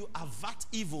helping you avert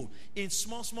evil in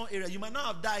small areas. You might not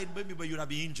have died, maybe, but you'd have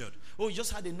been injured. You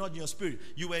just had a nudge in your spirit.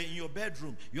 You were in your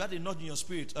bedroom. You had a nudge in your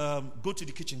spirit. Go to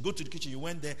the kitchen. You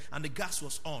went there, and the gas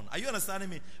was on. Are you understanding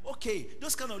me? Okay,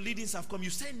 those kind of leadings have come. You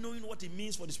start knowing what it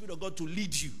means for the Spirit of God to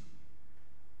lead you.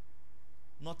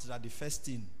 Not that the first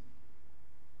thing.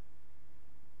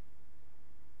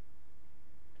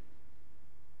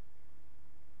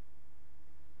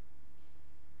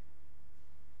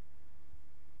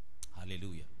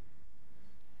 Hallelujah.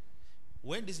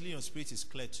 When this leading of spirit is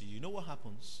clear to you, you know what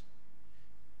happens?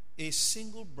 A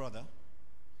single brother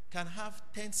can have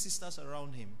 10 sisters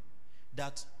around him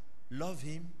that love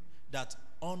him, that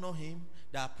honor him,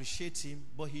 that appreciate him,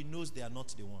 but he knows they are not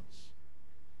the ones.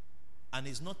 And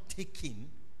is not taken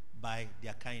by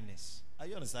their kindness. Are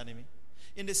you understanding me?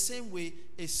 In the same way,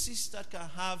 a sister can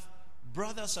have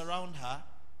brothers around her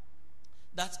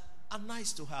that are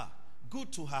nice to her,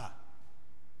 good to her.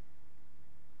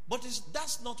 But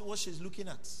that's not what she's looking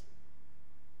at.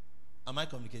 Am I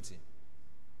communicating?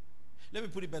 Let me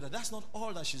put it better. That's not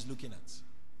all that she's looking at.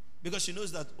 Because she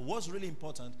knows that what's really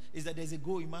important is that there's a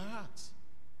goal in my heart.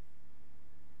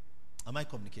 Am I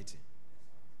communicating?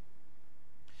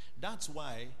 That's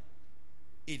why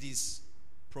it is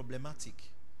problematic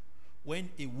when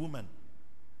a woman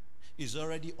is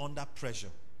already under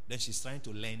pressure, then she's trying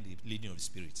to learn the leading of the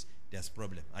Spirit. There's a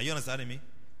problem. Are you understanding me?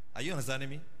 Are you understanding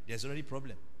me? There's already a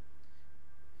problem.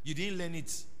 You didn't learn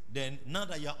it. Then now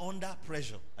that you're under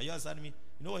pressure, are you understanding me?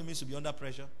 You know what it means to be under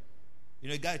pressure? You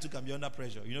know, a guy too can be under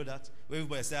pressure. You know that? When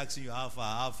everybody is asking you, how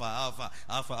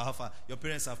far. Your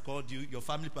parents have called you. Your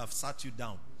family people have sat you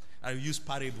down. And you use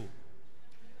parable.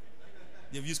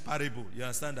 They've used parable. You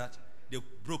understand that? They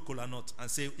broke kola nut and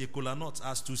say a kola nut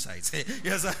has two sides.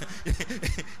 Yes,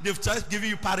 they've just given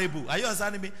you parable. Are you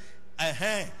understanding me?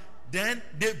 Then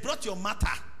they brought your matter.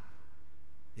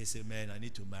 They say, man, I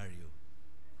need to marry you.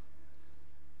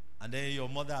 And then your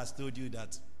mother has told you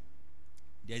that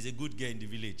there is a good girl in the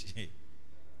village.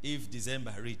 If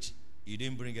December reach, you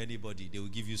didn't bring anybody, they will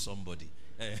give you somebody.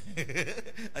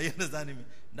 Are you understanding me?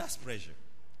 That's pressure.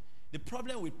 The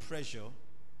problem with pressure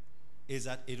is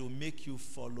that it will make you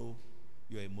follow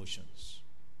your emotions.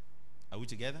 Are we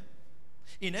together?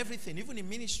 In everything, even in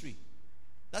ministry.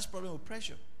 That's the problem with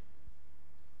pressure.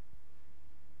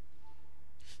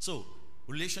 So,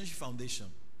 relationship foundation.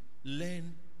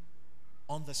 Learn,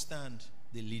 understand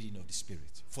the leading of the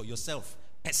Spirit for yourself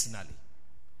personally.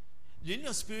 The leading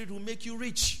of the Spirit will make you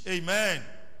rich. Amen.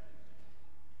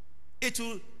 It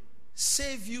will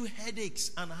save you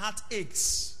headaches and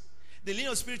heartaches. The leading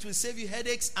of the Spirit will save you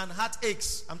headaches and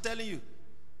heartaches. I'm telling you.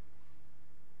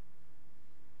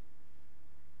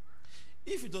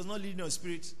 If it was not leading of the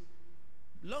Spirit,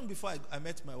 long before I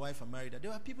met my wife and married her, there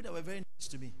were people that were very nice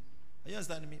to me. Are you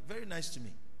understanding me? Very nice to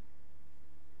me.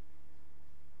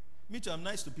 Me too, I'm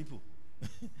nice to people.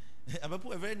 And people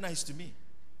were very nice to me.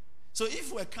 So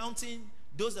if we're counting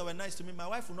those that were nice to me, my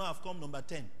wife would not have come number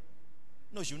 10.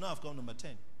 No, she would not have come number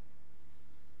 10.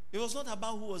 It was not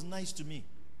about who was nice to me.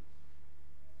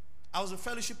 I was a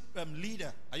fellowship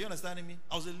leader. Are you understanding me?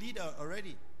 I was a leader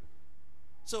already.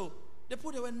 So the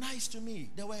people that were nice to me,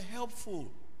 they were helpful.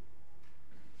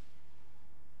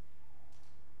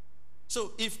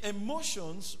 So if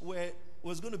emotions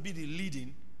was going to be the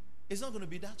leading, it's not going to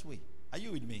be that way. Are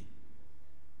you with me?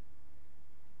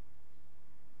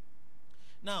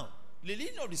 Now, the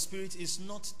leading of the Spirit is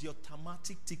not the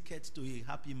automatic ticket to a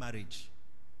happy marriage.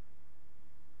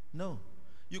 No.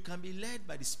 You can be led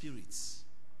by the Spirit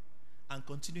and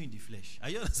continue in the flesh. Are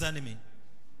you understanding me?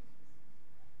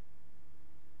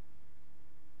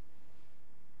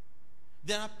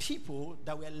 There are people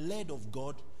that were led of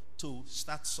God to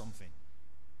start something.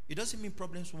 It doesn't mean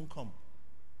problems won't come.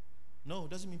 No,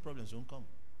 it doesn't mean problems won't come.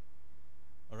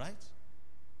 All right?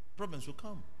 Problems will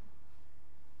come.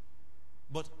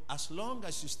 But as long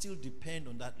as you still depend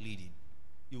on that leading,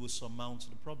 you will surmount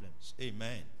the problems.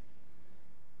 Amen.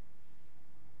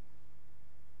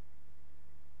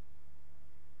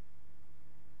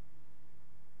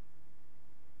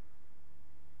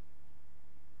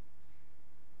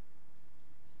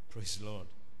 Praise the Lord.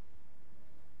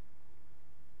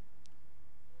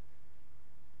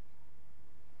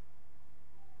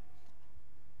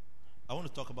 I want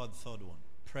to talk about the third one.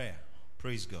 Prayer.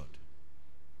 Praise God.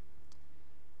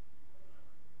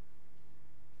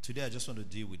 Today I just want to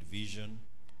deal with vision,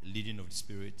 leading of the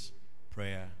Spirit,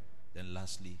 prayer, then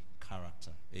lastly,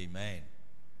 character. Amen.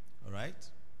 All right?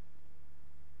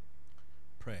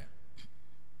 Prayer.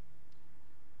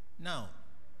 Now,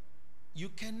 you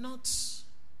cannot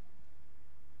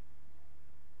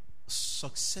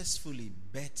successfully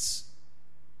bet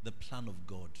the plan of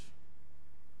God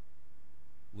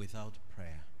without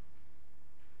prayer.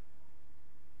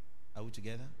 Are we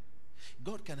together?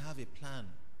 God can have a plan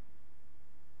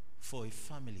for a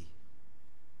family.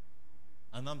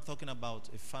 And I'm talking about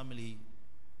a family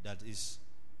that is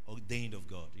ordained of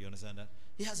God. You understand that?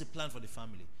 He has a plan for the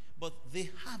family. But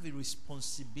they have a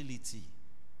responsibility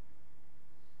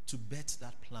to bet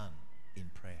that plan in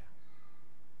prayer.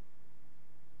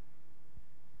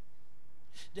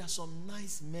 There are some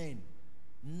nice men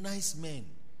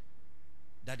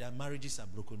that their marriages are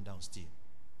broken down still.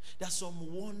 There are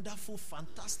some wonderful,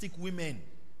 fantastic women.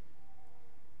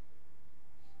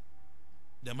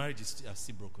 Their marriages are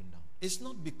still broken down. It's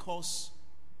not because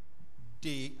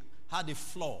they had a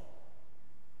flaw.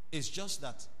 It's just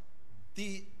that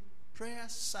the prayer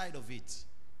side of it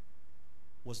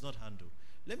was not handled.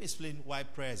 Let me explain why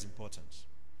prayer is important.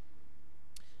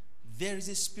 There is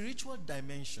a spiritual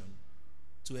dimension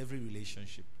to every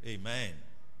relationship. Amen.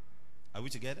 Are we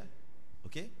together?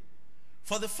 Okay?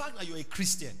 For the fact that you're a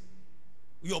Christian,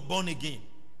 you're born again,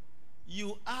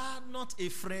 you are not a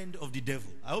friend of the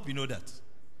devil. I hope you know that.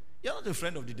 You're not a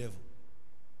friend of the devil.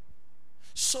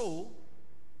 So,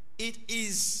 it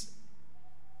is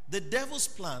the devil's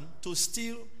plan to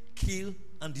steal, kill,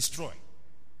 and destroy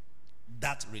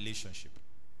that relationship.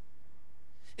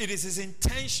 It is his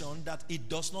intention that it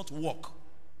does not work.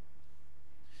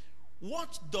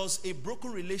 What does a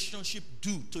broken relationship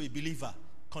do to a believer?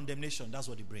 Condemnation. That's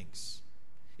what it brings.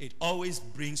 It always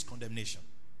brings condemnation.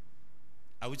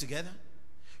 Are we together?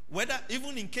 Whether,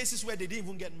 even in cases where they didn't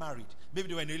even get married, maybe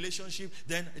they were in a relationship,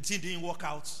 then the thing didn't work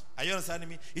out. Are you understanding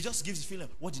me? It just gives the feeling,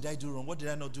 what did I do wrong? What did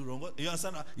I not do wrong? You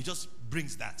understand? It just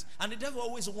brings that. And the devil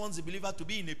always wants the believer to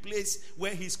be in a place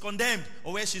where he's condemned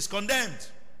or where she's condemned.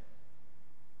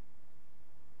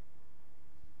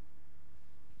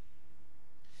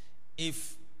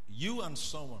 If you and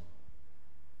someone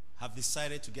have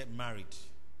decided to get married,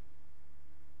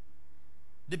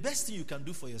 the best thing you can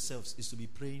do for yourselves is to be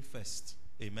praying first.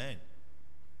 Amen.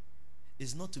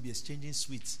 It's not to be exchanging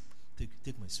sweets.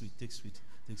 Take my sweet, take sweet,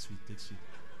 take sweet, take sweet.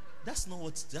 That's not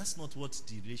what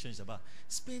the relationship is about.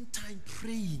 Spend time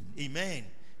praying. Amen.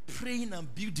 Praying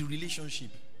and build the relationship.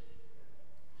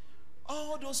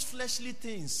 All those fleshly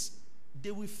things, they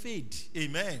will fade.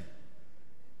 Amen.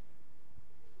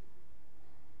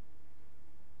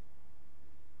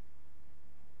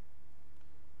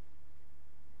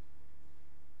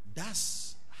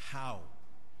 That's how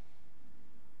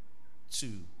to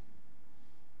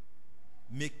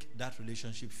make that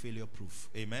relationship failure proof.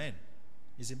 Amen.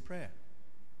 It's in prayer.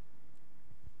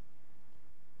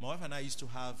 My wife and I used to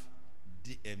have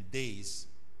days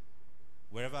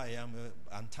wherever I am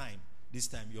and time. This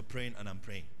time you're praying and I'm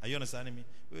praying. Are you understanding me?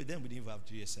 Then we didn't even have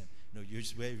GSM. No,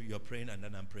 you're praying and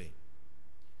then I'm praying.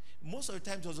 Most of the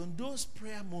time it was on those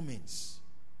prayer moments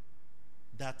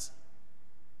that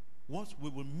what we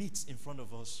will meet in front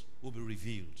of us will be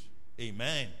revealed.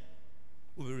 Amen.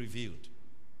 Will be revealed.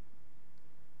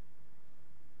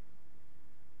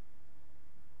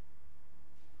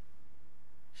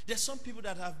 There's some people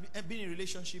that have been in a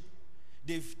relationship.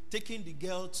 They've taken the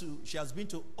girl she has been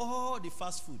to all the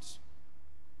fast foods.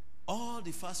 All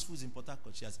the fast foods in Port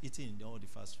Harcourt. She has eaten all the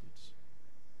fast foods.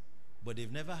 But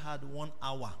they've never had 1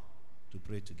 hour to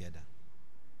pray together.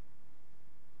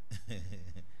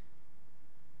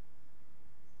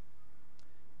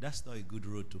 That's not a good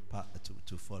road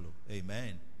to follow.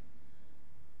 Amen.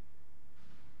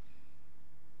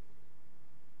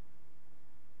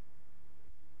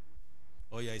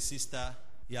 Or your sister,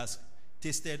 he has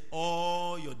tasted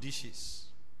all your dishes.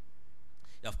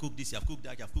 You have cooked this, you have cooked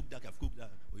that, you have cooked that, you have cooked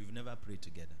that. But you've never prayed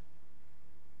together.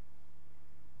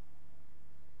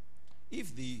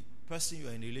 If the person you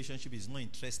are in a relationship is not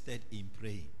interested in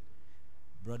praying,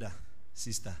 brother,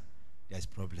 sister, there's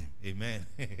problem. Amen.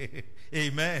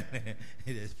 Amen.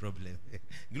 There's problem.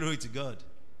 Glory to God.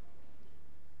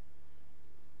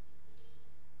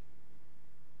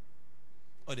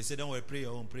 Oh, they say, don't worry, pray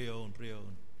your own, pray your own, pray your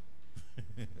own.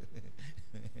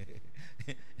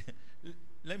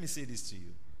 Let me say this to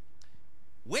you.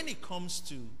 When it comes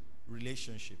to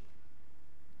relationship,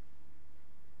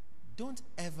 don't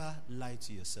ever lie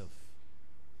to yourself.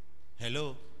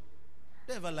 Hello?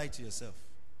 Don't ever lie to yourself.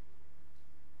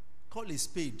 Call a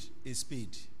spade a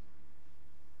spade.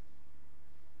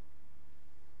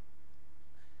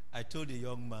 I told a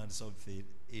young man something,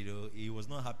 he was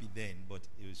not happy then, but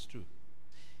it was true.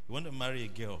 He wanted to marry a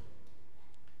girl,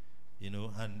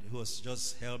 and he was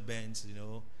just hell-bent, and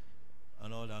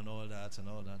all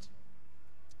that.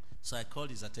 So I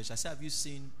called his attention. I said, have you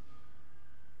seen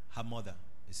her mother?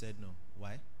 He said, no.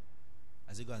 Why?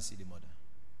 I said, go and see the mother.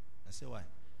 I said, why?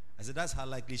 I said, that's how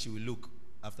likely she will look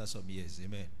after some years.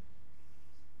 Amen.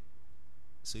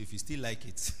 So if you still like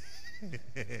it,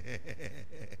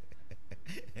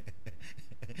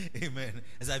 amen.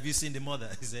 I said, have you seen the mother?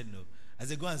 He said, no. I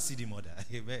said, go and see the mother.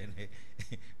 Amen.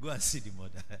 Go and see the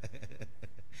mother.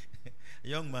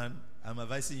 Young man, I'm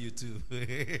advising you too.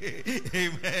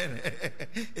 Amen.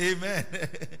 Amen.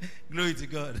 Glory to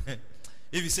God.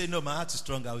 If you say, no, my heart is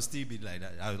strong, I will still be like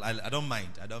that. I don't mind.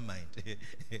 I don't mind.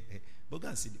 But go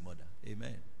and see the mother.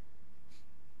 Amen.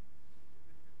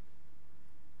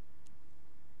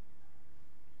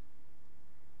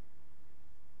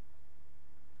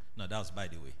 No, that was by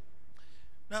the way.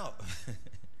 Now,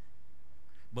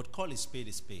 but call a spade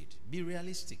a spade. Be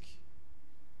realistic.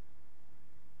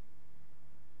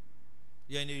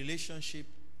 You're in a relationship.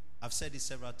 I've said this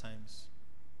several times.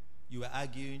 You were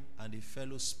arguing and a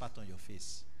fellow spat on your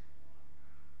face.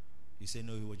 You say,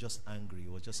 no, he was just angry. He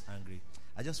was just angry.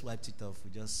 I just wiped it off. We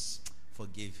just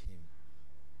forgave him.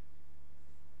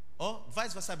 Or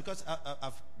vice versa, because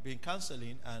I've been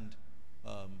counseling and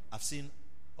I've seen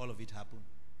all of it happen.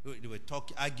 They were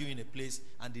arguing in a place,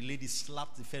 and the lady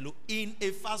slapped the fellow in a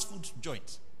fast food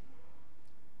joint.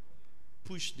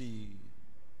 Pushed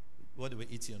what they were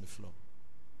eating on the floor.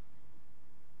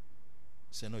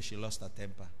 Said, no, she lost her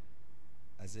temper.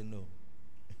 I said, no.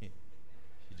 She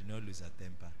did not lose her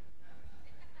temper.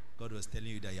 God was telling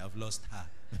you that you have lost her.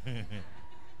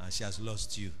 And she has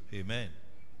lost you. Amen.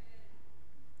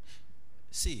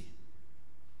 See,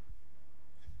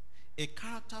 A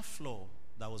character flaw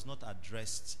that was not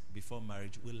addressed before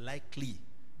marriage will likely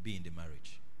be in the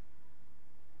marriage.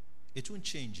 It won't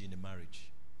change in the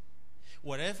marriage.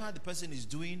 Whatever the person is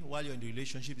doing while you're in the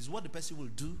relationship is what the person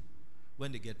will do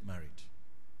when they get married.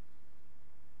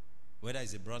 Whether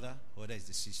it's a brother, whether it's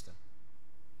a sister.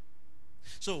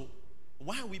 So,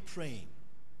 why are we praying?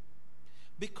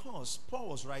 Because Paul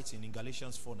was writing in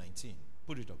Galatians 4:19.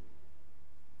 Put it up.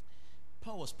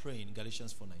 Paul was praying in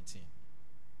Galatians 4:19.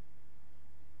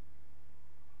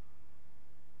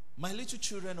 My little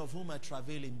children, of whom I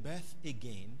travail in birth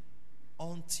again,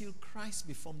 until Christ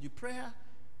be formed. The prayer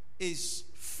is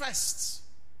first.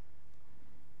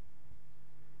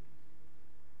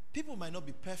 People might not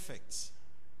be perfect,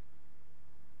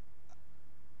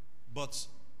 but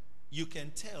you can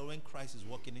tell when Christ is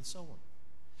working in someone.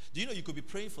 Do you know you could be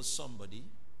praying for somebody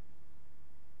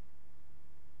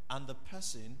and the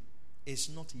person is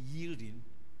not yielding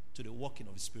to the working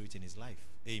of the Spirit in his life?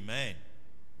 Amen.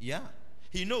 Yeah.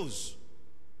 He knows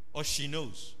or she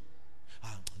knows.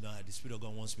 No, the Spirit of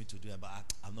God wants me to do it, but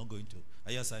I'm not going to.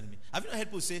 Are you understanding me? Have you not heard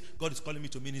people say, God is calling me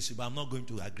to ministry, but I'm not going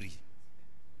to agree?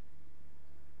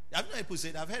 Have you not heard people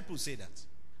say that? I've heard people say that.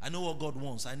 I know what God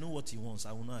wants. I know what He wants.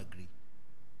 I will not agree.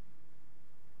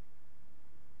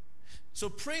 So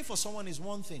praying for someone is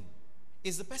one thing.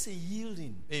 Is the person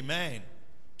yielding, amen,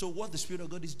 to what the Spirit of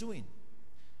God is doing?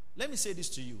 Let me say this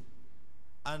to you,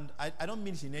 and I don't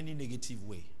mean it in any negative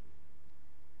way.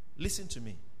 Listen to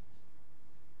me,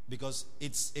 because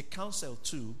it's a counsel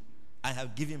too I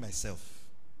have given myself.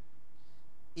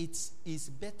 It is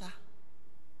better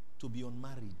to be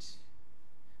unmarried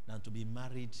than to be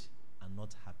married and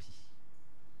not happy.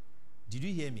 Did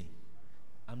you hear me?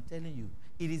 I'm telling you,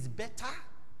 it is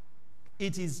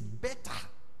better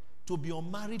to be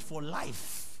unmarried for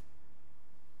life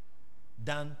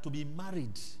than to be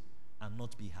married and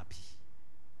not be happy.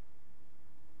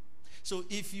 So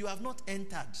if you have not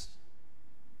entered,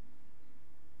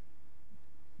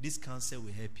 this counsel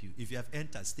will help you. If you have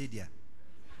entered, stay there.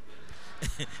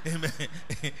 Amen.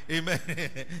 Amen.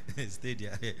 Stay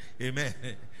there. Amen.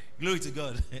 Glory to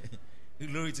God.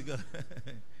 Glory to God.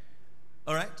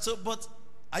 All right. So, but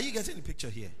are you getting the picture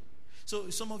here? So,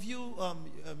 some of you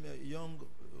young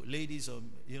ladies,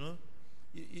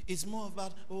 it's more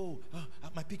about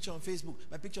my picture on Facebook.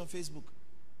 My picture on Facebook.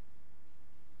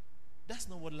 That's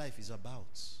not what life is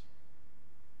about.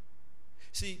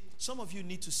 See, some of you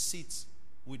need to sit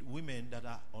with women that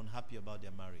are unhappy about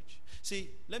their marriage. See,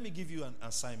 let me give you an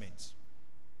assignment.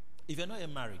 If you're not yet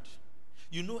married,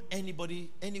 you know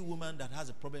anybody, any woman that has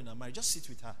a problem in her marriage, just sit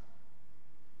with her.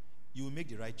 You will make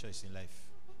the right choice in life.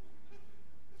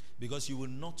 Because you will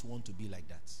not want to be like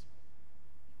that.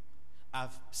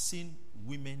 I've seen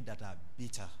women that are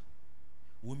bitter,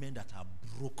 women that are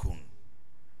broken.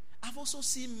 I've also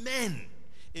seen men.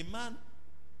 A man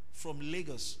from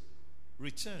Lagos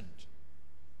returned.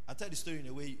 I'll tell the story in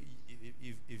a way,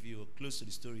 if you're close to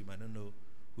the story, you might not know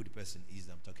who the person is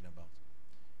that I'm talking about.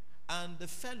 And the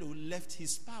fellow left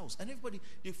his spouse. And everybody,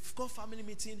 they've got family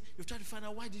meeting. You've tried to find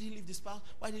out why did he leave the spouse?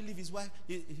 Why did he leave his wife?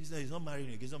 He said he's not married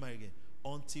again. He's not married again.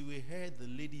 Until we heard the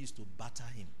lady used to batter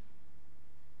him.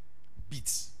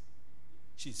 Beats.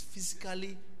 She's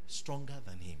physically stronger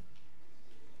than him.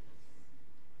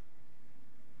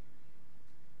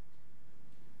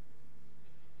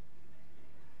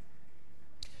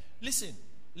 Listen.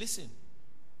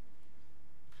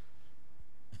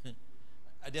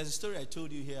 There's a story I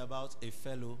told you here about a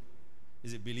fellow.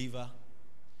 He's a believer.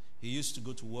 He used to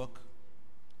go to work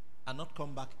and not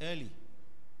come back early.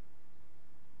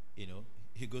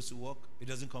 He goes to work. He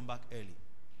doesn't come back early.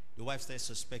 The wife started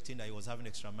suspecting that he was having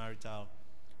extramarital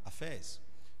affairs.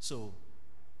 So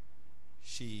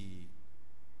she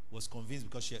was convinced,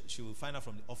 because she will find out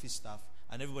from the office staff,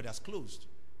 and everybody has closed.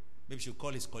 Maybe she'll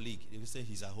call his colleague. They will say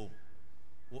he's at home.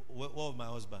 What of my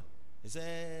husband? He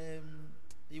said,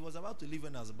 he was about to leave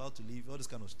when I was about to leave. All these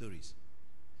kind of stories.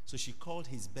 So she called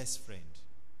his best friend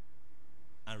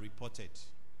and reported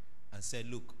and said,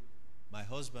 look, my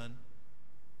husband,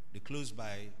 they close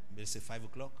by, let's say 5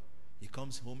 o'clock. He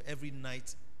comes home every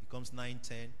night. He comes 9,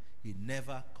 10. He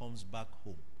never comes back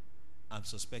home. I'm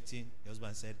suspecting.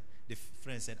 The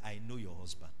friend said, I know your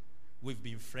husband. We've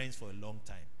been friends for a long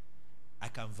time. I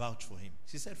can vouch for him.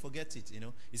 She said, forget it,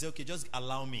 He said, okay, just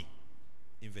allow me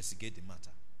investigate the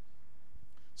matter.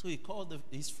 So he called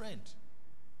his friend.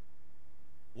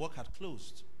 Work had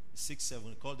closed. 6, 7.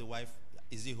 He called the wife.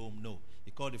 Is he home? No.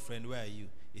 He called the friend. Where are you?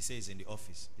 He says, he's in the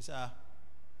office. He said,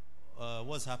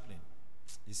 what's happening?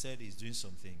 He said he's doing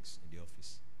some things in the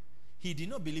office. He did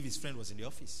not believe his friend was in the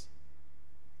office.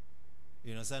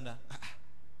 You understand that?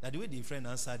 That the way the friend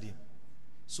answered him.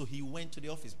 So he went to the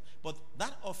office. But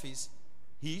that office,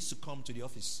 he used to come to the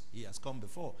office. He has come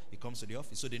before. He comes to the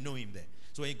office. So they know him there.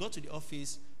 So when he got to the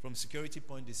office, from security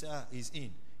point, they said, he's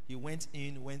in. He went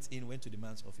to the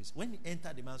man's office. When he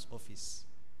entered the man's office,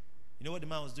 you know what the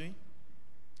man was doing?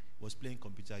 He was playing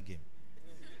computer game.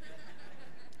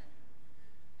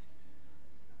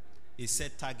 He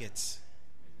set targets.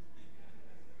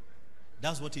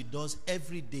 That's what he does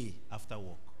every day after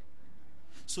work.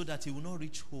 So that he will not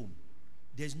reach home.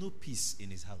 There's no peace in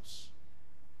his house.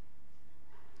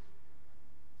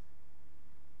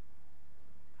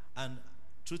 And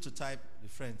true to type, the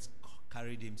friends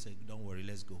carried him, said, don't worry,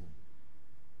 let's go home.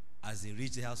 As they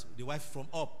reached the house, the wife from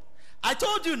up, I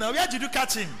told you now, where did you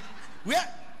catch him?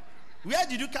 Where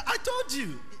did you catch? I told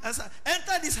you. I said,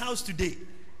 enter this house today.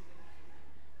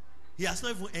 He has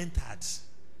not even entered.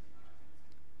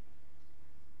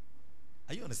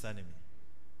 Are you understanding me?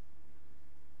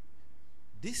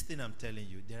 This thing I'm telling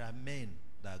you, there are men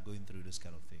that are going through those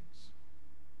kind of things.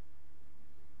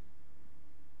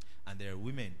 And there are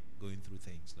women going through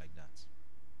things like that.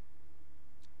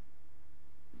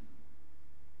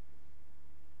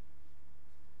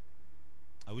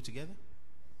 Are we together?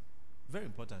 Very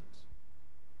important.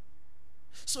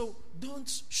 So don't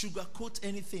sugarcoat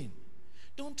anything.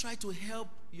 Don't try to help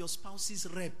your spouse's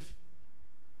rep.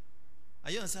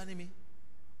 Are you understanding me?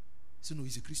 So no,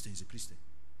 he's a Christian, he's a Christian.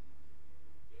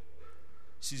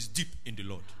 She's deep in the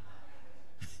Lord.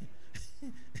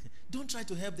 Don't try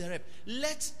to help their rep.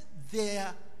 Let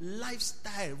their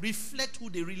lifestyle reflect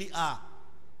who they really are.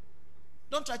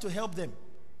 Don't try to help them.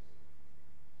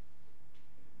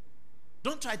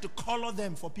 Don't try to color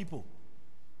them for people.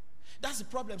 That's the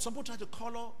problem. Some people try to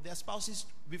color their spouses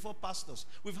before pastors.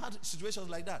 We've had situations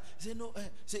like that. Say, no,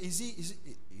 say,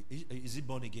 is he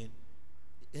born again?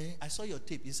 I saw your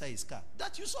tape inside his car.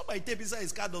 That you saw my tape inside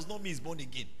his car does not mean he's born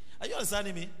again. Are you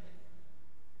understanding me?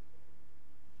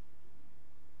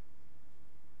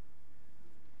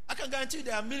 I can guarantee you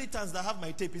there are militants that have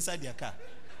my tape inside their car.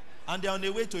 And they're on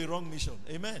their way to a wrong mission.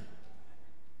 Amen.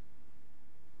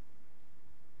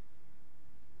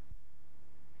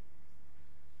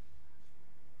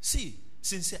 See,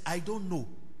 since I don't know,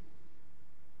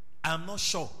 I'm not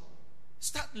sure.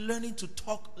 Start learning to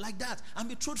talk like that and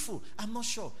be truthful. I'm not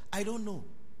sure. I don't know.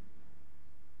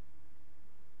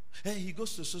 Hey, he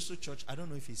goes to a social church. I don't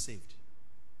know if he's saved.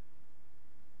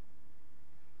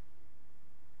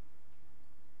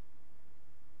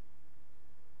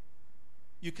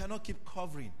 You cannot keep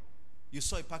covering. You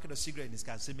saw a packet of cigarette in his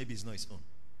car. Say maybe it's not his own.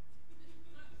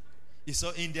 You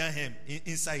saw Indian hemp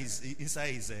inside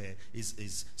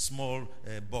his small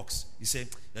box. You say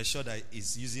you're sure that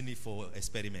he's using it for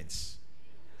experiments.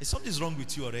 Something's wrong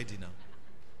with you already now.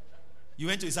 You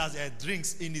went to his house,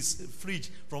 drinks in his fridge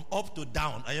from up to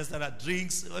down. I understand that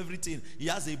drinks, everything. He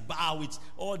has a bar with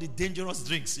all the dangerous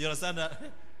drinks. You understand that?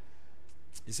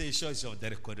 You say, sure, it's your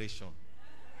decoration.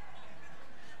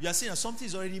 You are saying that something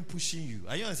is already pushing you.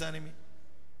 Are you understanding me?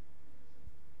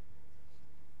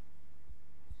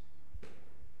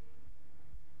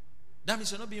 That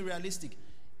means you're not being realistic.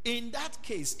 In that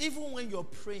case, even when you're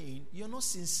praying, you're not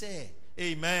sincere.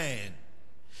 Amen.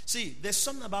 See, there's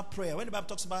something about prayer. When the Bible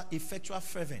talks about effectual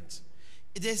fervent,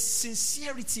 there's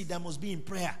sincerity that must be in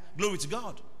prayer. Glory to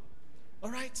God. All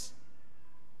right?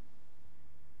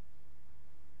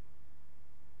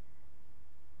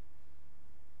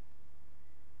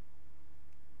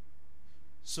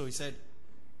 So he said,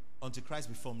 until Christ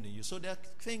be formed in you. So there are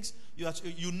things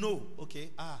you know, okay,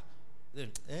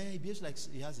 he behaves like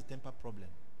he has a temper problem.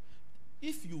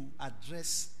 If you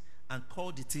address and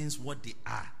call the things what they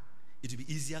are, it will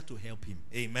be easier to help him.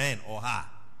 Amen. Or her.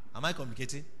 Am I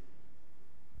communicating?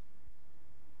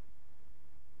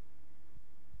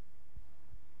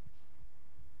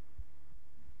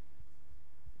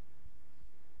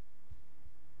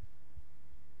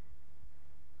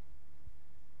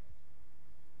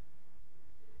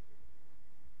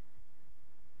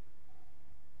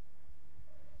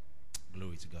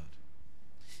 Glory to God.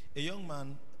 A young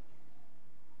man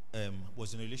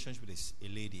was in a relationship with a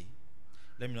lady.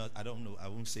 Let me not, I don't know, I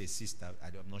won't say a sister,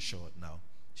 I'm not sure now.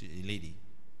 She's a lady.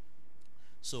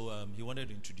 So he wanted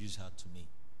to introduce her to me,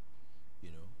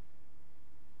 you know.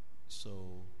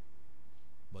 So,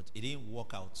 but it didn't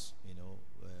work out, you know.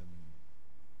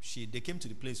 They came to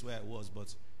the place where I was,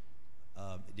 but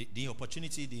the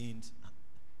opportunity didn't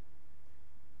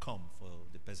come for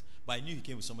the person. But I knew he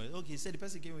came with somebody. Okay, he said the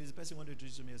person came with, the person wanted to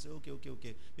introduce me. I said,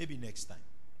 okay, maybe next time.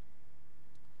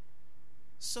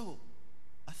 So,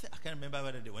 I can't remember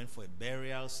whether they went for a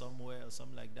burial somewhere or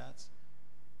something like that.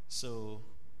 So,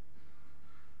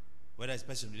 whether this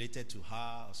person related to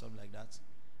her or something like that.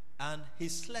 And he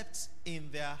slept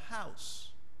in their house.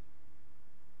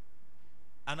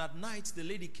 And at night, the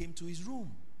lady came to his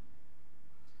room.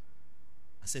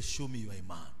 I said, show me you are a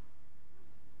man.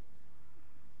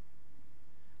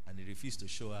 And he refused to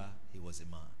show her he was a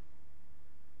man.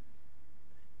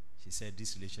 She said,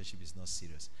 this relationship is not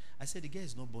serious. I said, the girl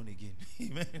is not born again.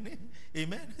 Amen.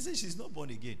 Amen. I said, she's not born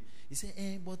again. He said,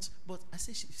 but I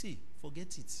said, see,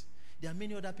 forget it. There are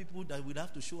many other people that would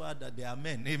have to show her that they are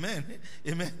men. Amen.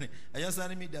 Amen. Are you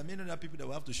understanding me? There are many other people that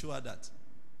will have to show her that.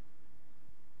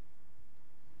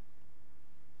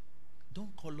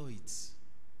 Don't color it.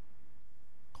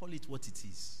 Call it what it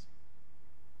is.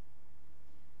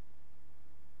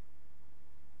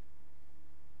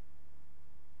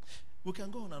 We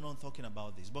can go on and on talking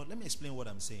about this, but let me explain what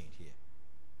I'm saying here.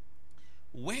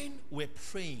 When we're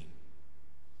praying,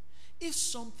 if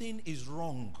something is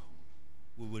wrong,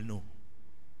 we will know.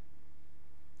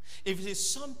 If it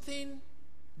is something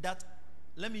that,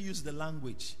 let me use the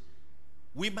language,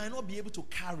 we might not be able to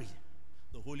carry,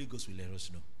 the Holy Ghost will let us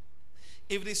know.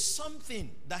 If it is something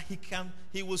that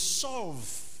he will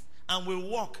solve and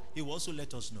will work, he will also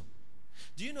let us know.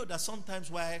 Do you know that sometimes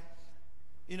why,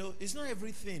 it's not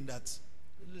everything that,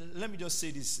 let me just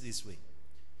say this way.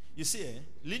 You see,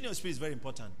 linear spirit is very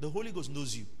important. The Holy Ghost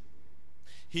knows you.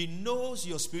 He knows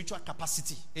your spiritual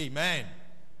capacity. Amen.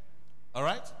 All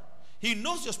right? He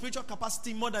knows your spiritual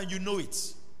capacity more than you know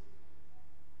it.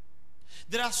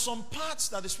 There are some parts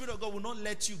that the Spirit of God will not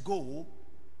let you go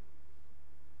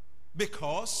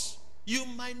because you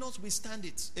might not withstand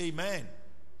it. Amen.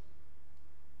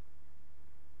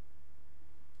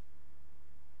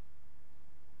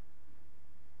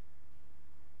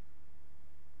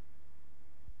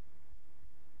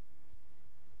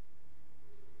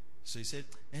 So he said,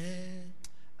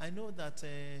 I know that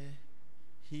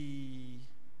he's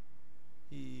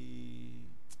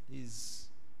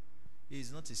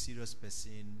not a serious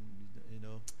person,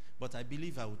 but I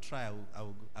believe I will try.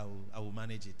 I will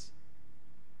manage it.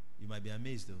 You might be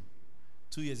amazed though.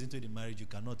 2 years into the marriage, you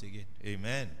cannot again.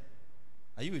 Amen.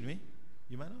 Are you with me?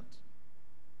 You might not.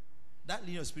 That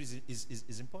linear spirit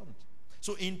is important.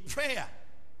 So in prayer,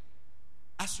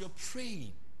 as you're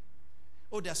praying,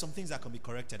 there are some things that can be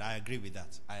corrected. I agree with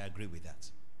that.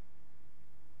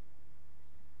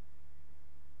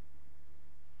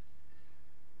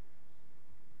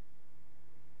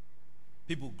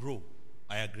 People grow.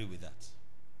 I agree with that.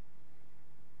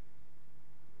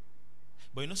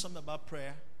 But you know something about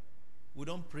prayer? We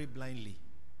don't pray blindly.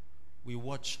 We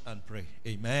watch and pray.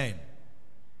 Amen.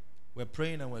 We're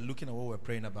praying and we're looking at what we're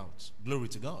praying about. Glory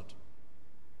to God.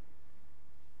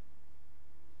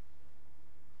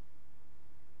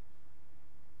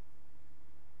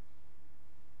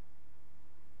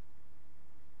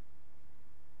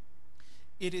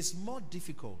 It is more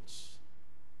difficult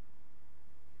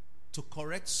to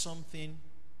correct something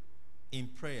in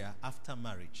prayer after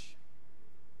marriage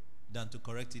than to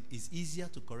correct it. It's easier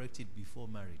to correct it before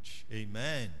marriage.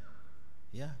 Amen.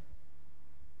 Yeah.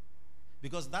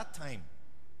 Because that time,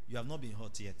 you have not been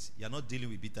hurt yet. You are not dealing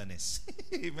with bitterness.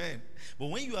 Amen. But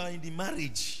when you are in the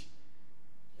marriage,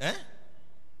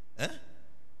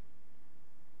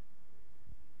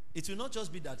 it will not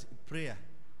just be that prayer.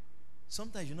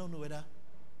 Sometimes you don't know whether,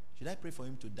 should I pray for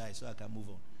him to die so I can move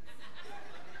on?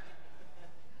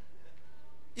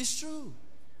 It's true.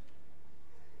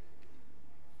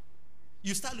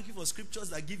 You start looking for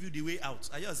scriptures that give you the way out.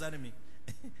 Are you understanding me?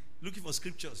 Looking for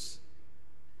scriptures.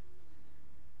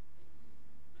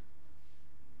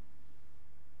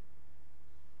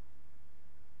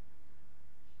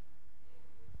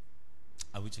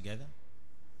 Are we together?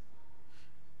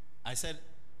 I said,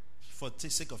 for the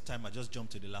sake of time, I just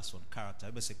jumped to the last one. Character.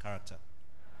 Everybody say character.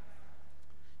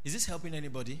 Is this helping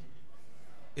anybody?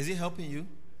 Is it helping you?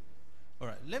 All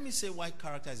right. Let me say why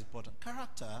character is important.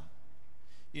 Character,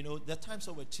 there are times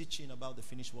that we're teaching about the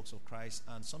finished works of Christ,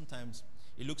 and sometimes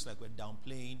it looks like we're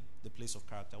downplaying the place of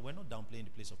character. We're not downplaying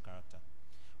the place of character.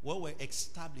 What we're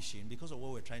establishing, because of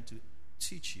what we're trying to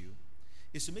teach you,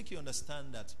 is to make you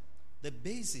understand that the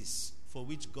basis for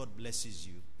which God blesses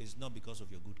you is not because of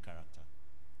your good character.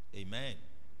 Amen.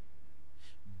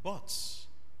 But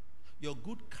your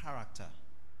good character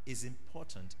is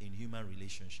important in human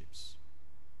relationships.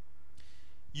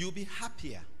 You'll be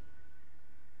happier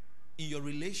in your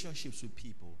relationships with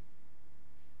people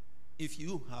if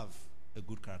you have a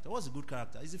good character. What's a good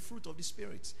character? It's the fruit of the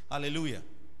Spirit. Hallelujah.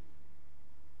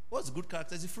 What's a good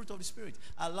character? It's the fruit of the Spirit.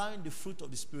 Allowing the fruit of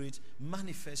the Spirit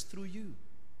manifest through you.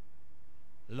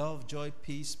 Love, joy,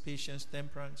 peace, patience,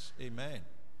 temperance. Amen.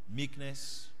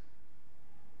 Meekness.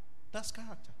 That's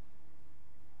character.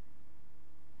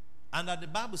 And that the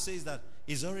Bible says that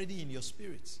is already in your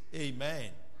spirit.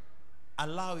 Amen.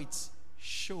 Allow it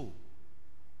show.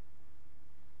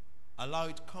 Allow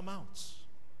it come out.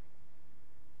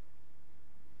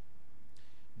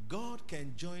 God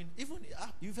can join. Even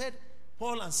you've heard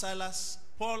Paul and Silas,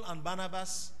 Paul and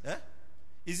Barnabas.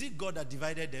 Is it God that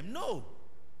divided them? No.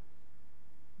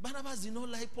 Barnabas did not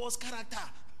like Paul's character.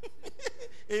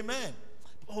 Amen.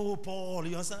 Oh, Paul,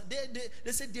 you understand?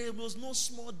 They said there was no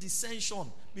small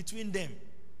dissension between them.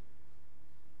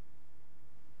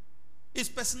 It's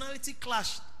personality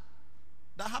clash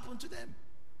that happened to them.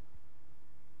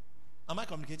 Am I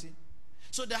communicating?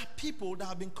 So there are people that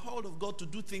have been called of God to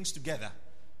do things together.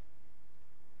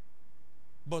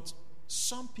 But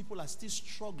some people are still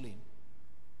struggling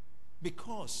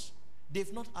because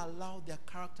they've not allowed their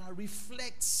character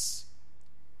reflects.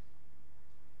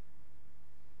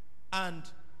 And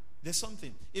there's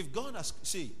something. If God has,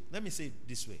 let me say it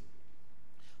this way.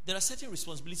 There are certain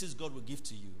responsibilities God will give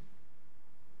to you.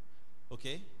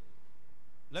 Okay?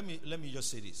 Let me just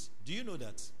say this. Do you know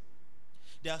that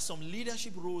there are some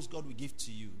leadership roles God will give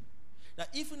to you that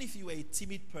even if you are a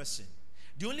timid person,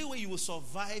 the only way you will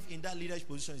survive in that leadership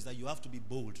position is that you have to be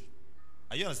bold.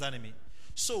 Are you understanding me?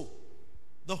 So,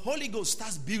 the Holy Ghost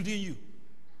starts building you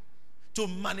to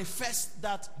manifest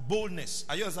that boldness.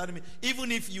 Are you understanding me?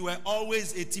 Even if you were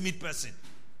always a timid person.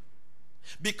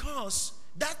 Because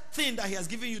that thing that He has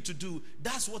given you to do,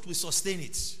 that's what will sustain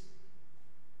it.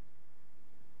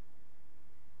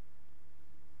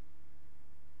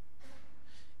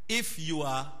 If you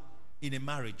are in a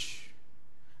marriage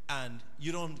and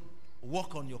you don't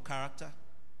work on your character,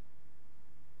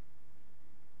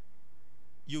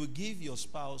 you will give your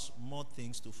spouse more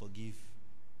things to forgive.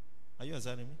 Are you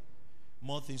understanding me?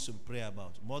 More things to pray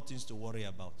about, more things to worry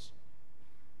about.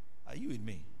 Are you with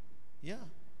me? Yeah.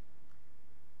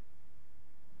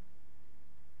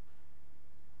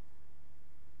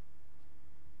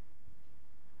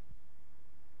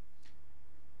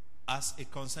 As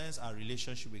it concerns our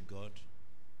relationship with God,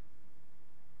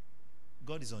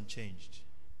 God is unchanged.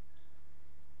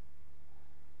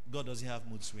 God doesn't have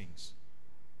mood swings.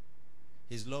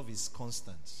 His love is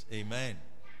constant. Amen.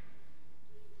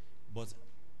 But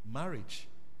marriage,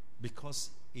 because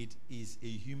it is a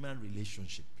human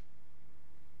relationship,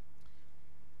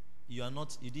 you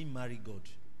didn't marry God.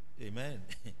 Amen.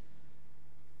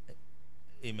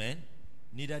 Amen.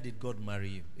 Neither did God marry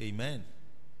you. Amen.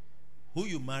 Who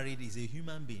you married is a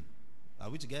human being. Are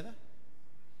we together?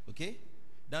 Okay?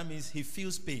 That means he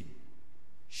feels pain.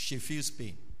 She feels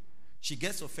pain. She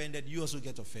gets offended, you also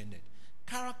get offended.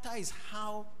 Character is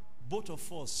how both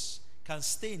of us can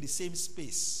stay in the same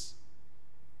space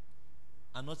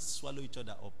and not swallow each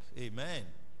other up. Amen.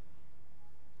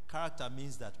 Character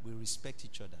means that we respect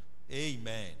each other.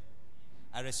 Amen.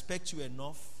 I respect you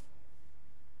enough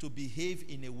to behave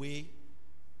in a way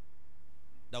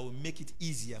that will make it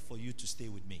easier for you to stay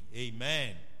with me.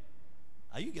 Amen.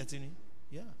 Are you getting it?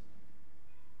 Yeah.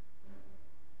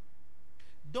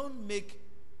 Don't make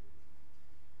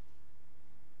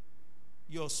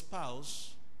your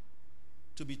spouse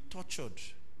to be tortured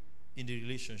in the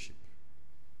relationship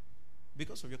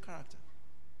because of your character.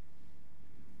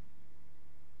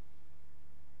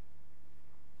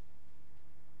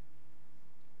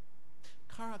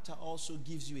 Character also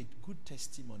gives you a good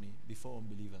testimony before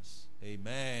unbelievers.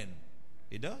 Amen.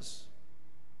 It does.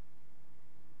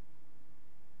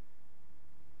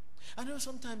 I know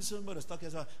sometimes somebody is talking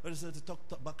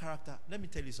about character. Let me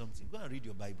tell you something. Go and read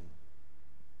your Bible.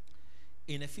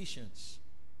 In Ephesians,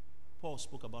 Paul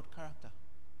spoke about character.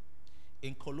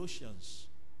 In Colossians,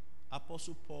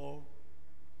 Apostle Paul,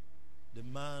 the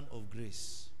man of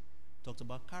grace, talked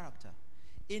about character.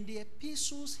 In the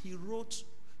epistles he wrote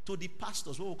to the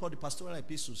pastors, what we call the pastoral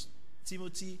epistles,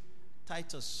 Timothy,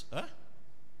 Titus,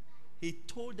 he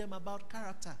told them about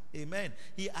character. Amen.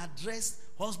 He addressed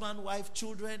husband, wife,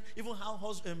 children, even how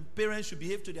parents should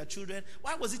behave to their children.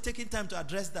 Why was he taking time to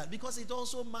address that? Because it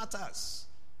also matters.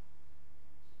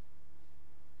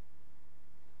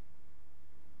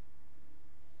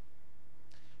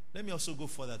 Let me also go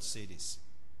further to say this.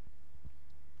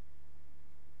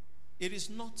 It is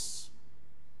not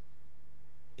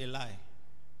a lie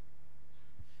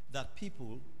that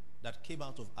people that came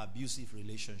out of abusive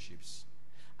relationships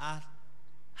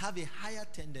have a higher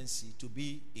tendency to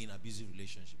be in abusive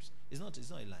relationships. It's not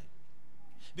a lie.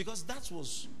 Because that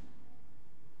was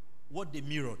what they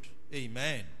mirrored.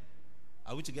 Amen.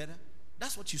 Are we together?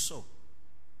 That's what you saw.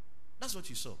 That's what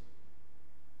you saw.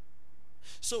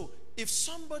 So, if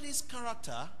somebody's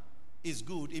character is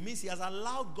good, it means he has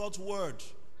allowed God's word,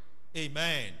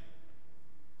 amen,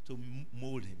 to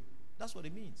mold him. That's what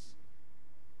it means.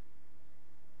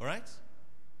 All right?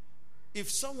 if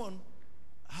someone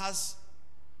has,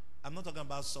 I'm not talking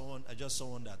about someone, just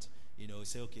someone that,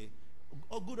 say, okay,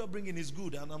 good upbringing is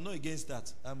good, and I'm not against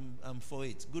that. I'm for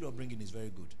it. Good upbringing is very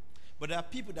good. But there are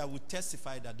people that would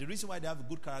testify that the reason why they have a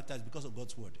good character is because of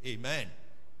God's word. Amen.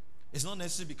 It's not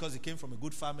necessarily because they came from a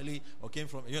good family or came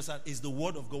from, it's the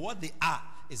word of God. What they are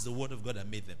is the word of God that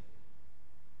made them.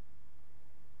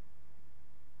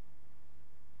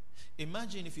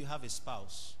 Imagine if you have a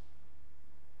spouse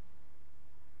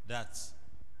that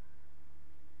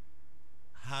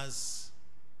has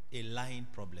a lying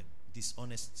problem,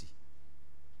 dishonesty.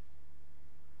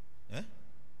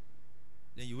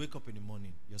 Then you wake up in the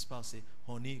morning, your spouse say,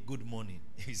 honey, good morning.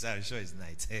 He said, I'm sure it's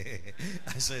night.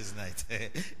 I'm sure it's night.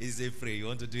 He's a free. You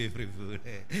want to do a free food.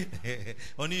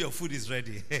 Honey, your food is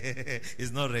ready.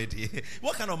 It's not ready.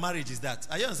 What kind of marriage is that?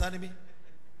 Are you understanding me?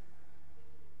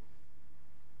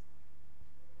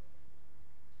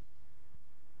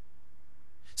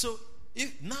 So,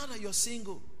 now that you're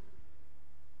single,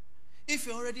 if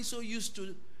you're already so used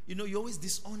to, you're always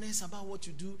dishonest about what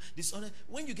you do, dishonest.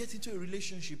 When you get into a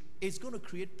relationship, it's going to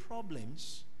create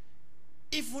problems,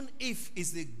 even if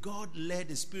it's a God-led,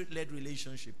 a Spirit-led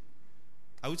relationship.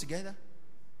 Are we together?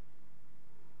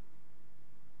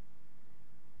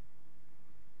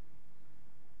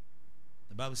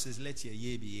 The Bible says, let your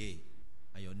yea be yea,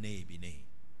 and your nay be nay.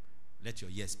 Let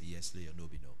your yes be yes, let your no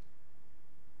be no.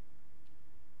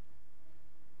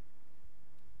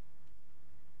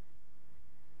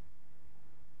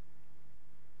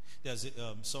 There's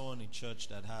someone in church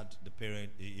that had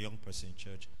a young person in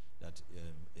church that,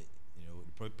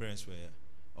 the parents were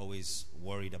always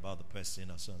worried about the person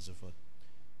and so on and so forth.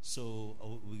 So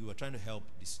we were trying to help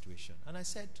the situation. And I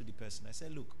said to the person,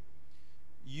 look,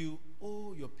 you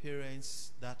owe your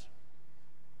parents that,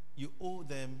 you owe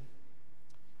them,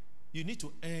 you need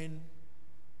to earn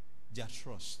their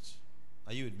trust.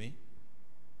 Are you with me?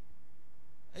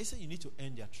 I said you need to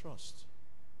earn their trust.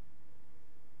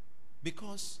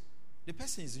 Because the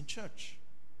person is in church.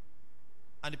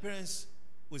 And the parents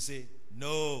will say,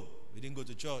 no, we didn't go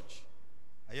to church.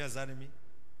 Are you understanding me?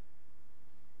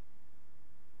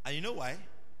 And you know why?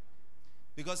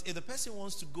 Because if the person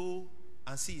wants to go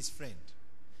and see his friend,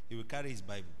 he will carry his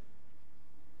Bible.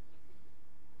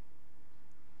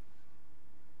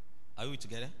 Are we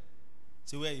together?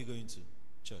 So where are you going to?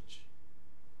 Church.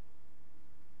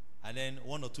 And then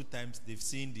 1 or 2 times they've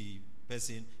seen the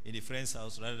person in the friend's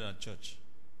house rather than church.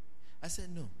 I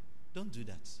said, no, don't do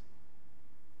that.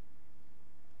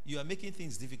 You are making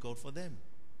things difficult for them.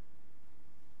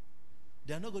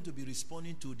 They are not going to be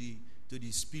responding to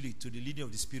the Spirit, to the leading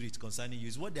of the Spirit concerning you.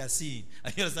 It's what they are seeing.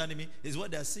 Are you understanding me? It's what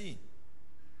they are seeing.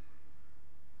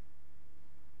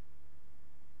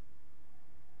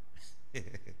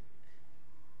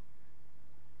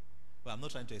 Well, I'm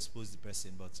not trying to expose the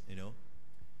person, but,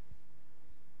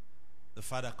 the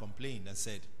father complained and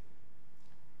said,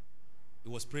 he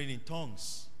was praying in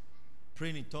tongues,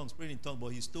 but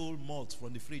he stole malt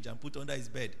from the fridge and put under his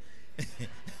bed. You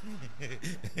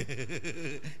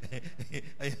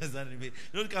understand me?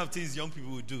 Those kind of things young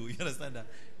people would do. You understand that?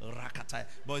 Rakata.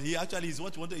 But he actually is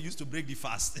what he used to break the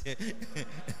fast.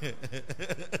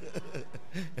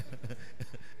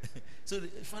 So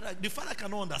the father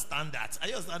cannot understand that. Are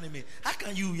you understanding me? How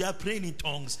can you are praying in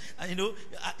tongues? And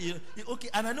okay.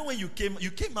 And I know when you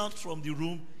came out from the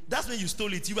room. That's when you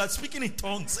stole it. You were speaking in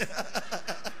tongues,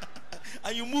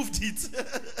 and you moved it.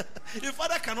 The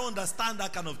father cannot understand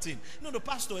that kind of thing. No, the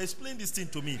pastor explained this thing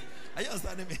to me. Are you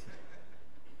understanding me?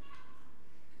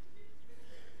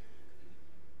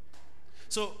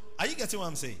 So, are you getting what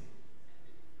I'm saying?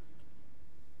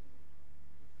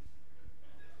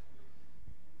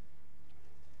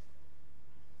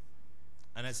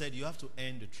 And I said, you have to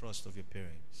earn the trust of your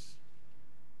parents.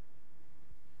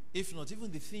 If not, even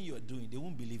the thing you are doing, they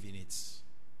won't believe in it.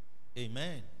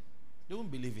 Amen. They won't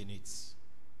believe in it.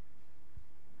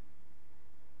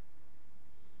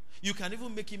 You can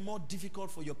even make it more difficult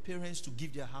for your parents to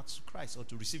give their hearts to Christ or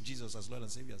to receive Jesus as Lord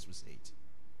and Savior, as we say it.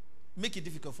 Make it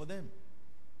difficult for them.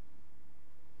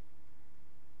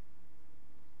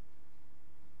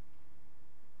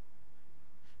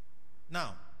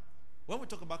 Now, when we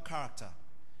talk about character,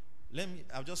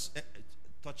 I'll just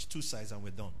touch 2 sides and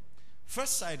we're done.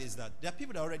 First side is that there are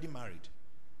people that are already married.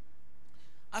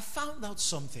 I found out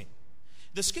something.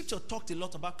 The scripture talked a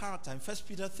lot about character in 1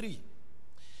 Peter 3.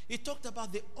 It talked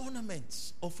about the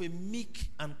ornaments of a meek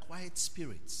and quiet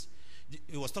spirit.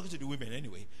 It was talking to the women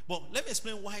anyway. But let me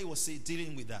explain why he was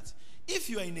dealing with that. If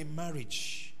you are in a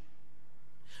marriage,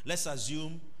 let's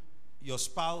assume your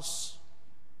spouse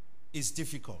is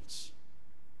difficult.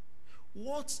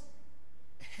 What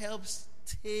helps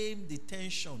tame the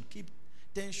tension, keep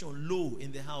tension low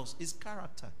in the house is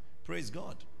character. Praise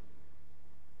God.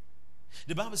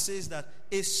 The Bible says that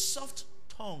a soft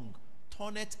tongue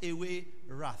turneth away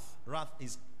wrath. Wrath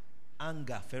is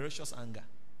anger, ferocious anger.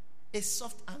 A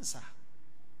soft answer.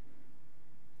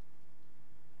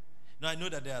 Now I know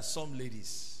that there are some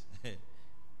ladies,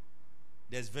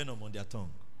 there's venom on their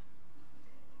tongue.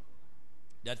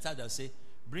 There are times they'll say,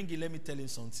 bring it, let me tell him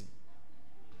something.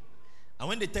 And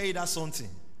when they tell you that something,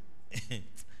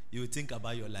 you will think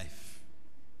about your life.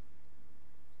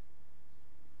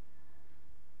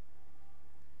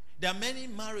 There are many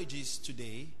marriages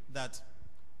today that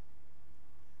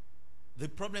the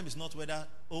problem is not whether,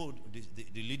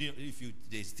 the leader,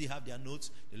 they still have their notes,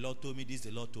 the Lord told me this,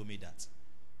 the Lord told me that.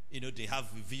 They have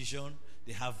a vision,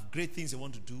 they have great things they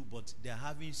want to do, but they're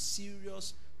having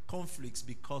serious conflicts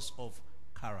because of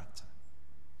character.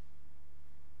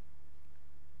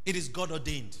 It is God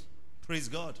ordained. Praise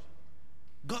God.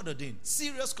 God ordained.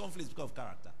 Serious conflicts because of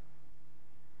character.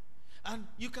 And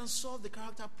you can solve the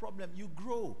character problem. You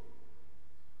grow.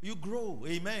 You grow.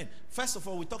 Amen. First of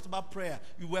all, we talked about prayer.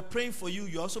 You were praying for you.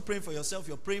 You're also praying for yourself.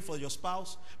 You're praying for your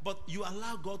spouse. But you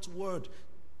allow God's word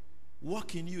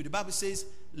work in you. The Bible says,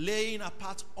 laying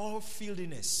apart all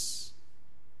filthiness,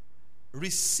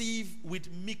 receive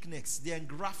with meekness the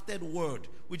engrafted word,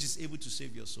 which is able to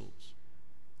save your souls.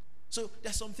 So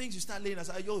there's some things you start laying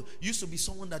aside. You used to be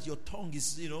someone that your tongue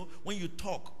is, when you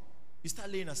talk, you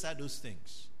start laying aside those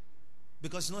things.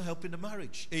 Because it's not helping the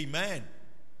marriage. Amen.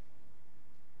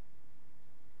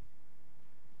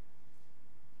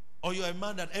 Or you're a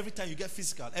man that every time you get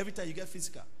physical.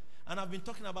 And I've been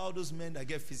talking about those men that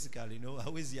get physical, I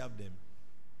always yab them.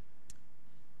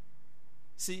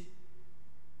 See,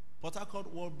 Port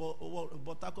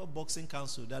Harcourt Boxing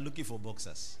Council, they're looking for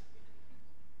boxers.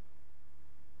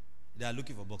 They are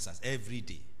looking for boxers every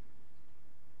day.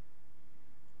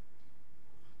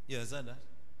 You understand that?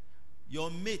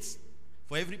 Your mates,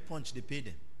 for every punch they pay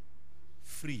them.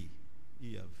 Free.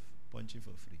 You have punching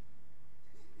for free.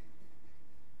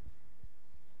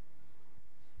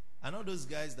 And all those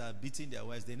guys that are beating their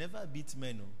wives, they never beat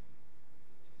men. No?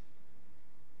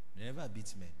 They never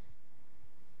beat men.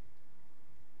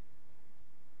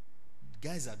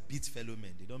 Guys that beat fellow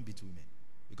men, they don't beat women.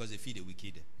 Because they feel they will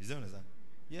kill them. You understand?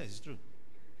 Yes, it's true.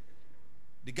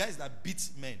 The guys that beat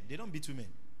men, they don't beat women.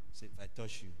 Say, if I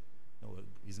touch you, no,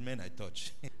 it's men I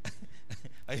touch.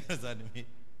 Are you understanding me?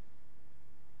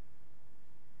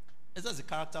 It's just a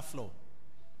character flaw.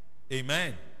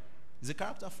 Amen. It's a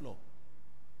character flaw.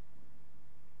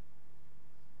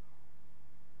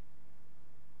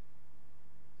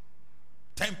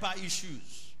 Temper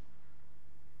issues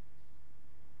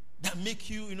that make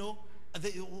you,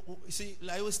 see,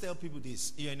 I always tell people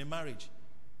this. You're in a marriage.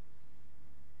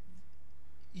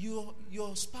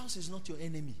 Your spouse is not your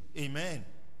enemy. Amen.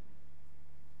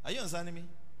 Are you understanding me?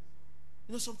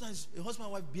 Sometimes a husband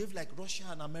and wife behave like Russia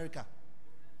and America.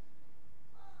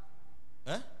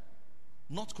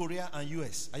 North Korea and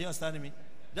US. Are you understanding me?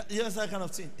 You understand that kind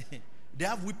of thing? They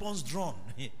have weapons drawn.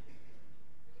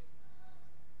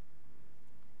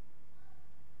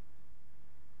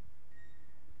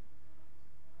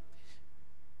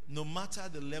 No matter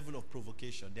the level of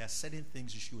provocation, there are certain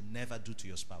things you should never do to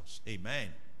your spouse. Amen.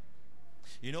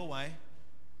 You know why?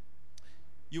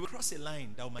 You will cross a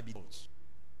line that might be false.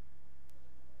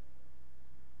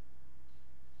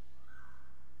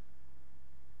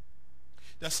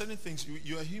 There are certain things,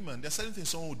 you are human, there are certain things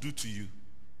someone will do to you.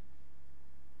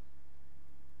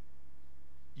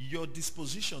 Your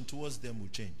disposition towards them will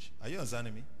change. Are you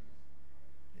understanding me?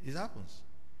 It happens.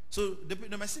 So they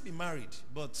might still be married,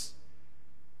 but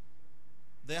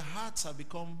their hearts have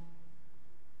become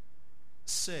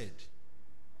sad.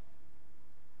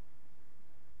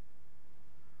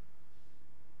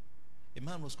 A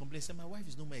man was complaining, said, my wife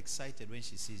is no more excited when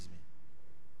she sees me.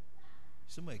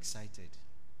 She's no more excited.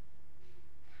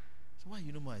 So why are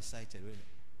you no more excited?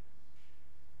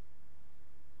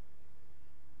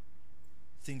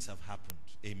 Things have happened.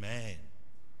 Amen.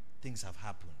 Things have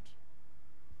happened.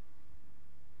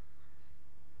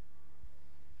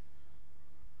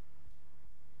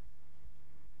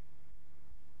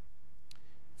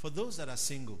 For those that are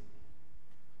single,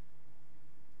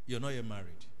 you're not yet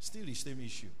married. Still the same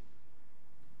issue.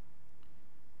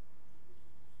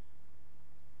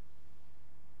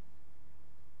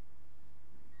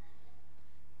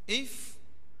 If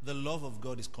the love of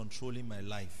God is controlling my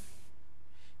life,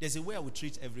 there's a way I will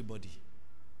treat everybody.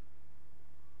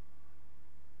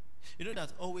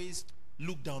 That always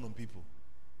look down on people.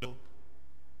 You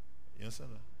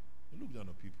understand that? You look down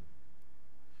on people.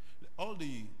 All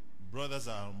the brothers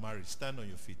are unmarried, stand on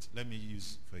your feet. Let me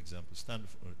use, for example, stand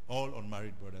for all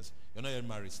unmarried brothers. You're not yet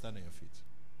married, stand on your feet.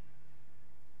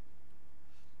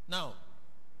 Now,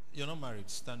 you're not married,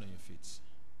 stand on your feet.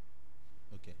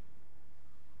 Okay.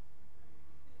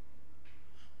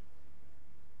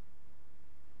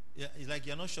 Yeah, it's like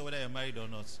you're not sure whether you're married or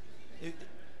not.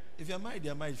 If you're married,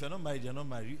 you're married. If you're not married, you're not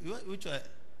married. Which are,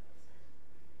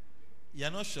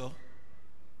 you're not sure?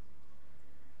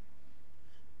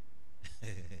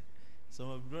 Some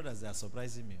of my brothers, they are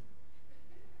surprising me.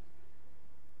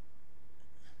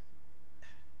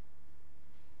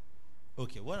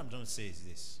 Okay, what I'm trying to say is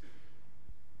this.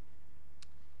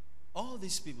 All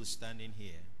these people standing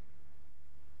here,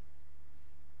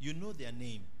 you know their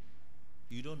name.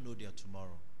 You don't know their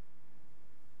tomorrow.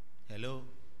 Hello?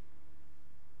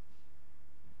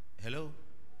 Hello?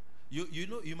 You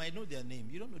know, you might know their name.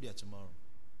 You don't know their tomorrow.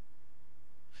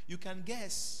 You can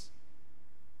guess,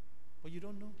 but you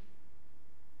don't know.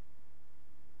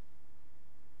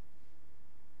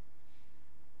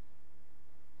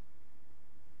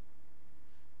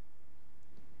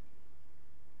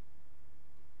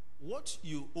 What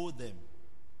you owe them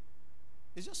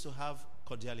is just to have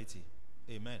cordiality.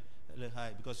 Amen. Hello,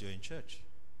 hi, because you're in church.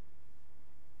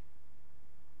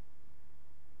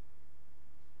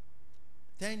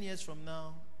 $10 years from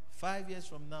now, 5 years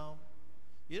from now,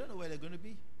 you don't know where they're going to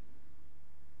be.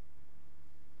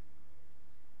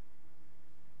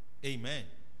 Amen.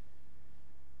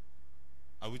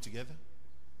 Are we together?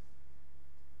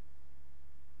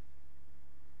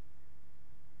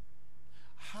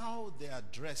 How they are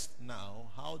dressed now,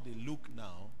 how they look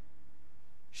now,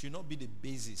 should not be the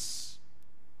basis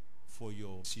for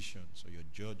your decisions or your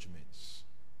judgments.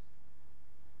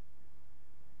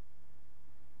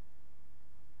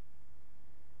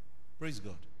 Praise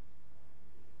God.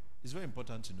 It's very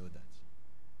important to know that.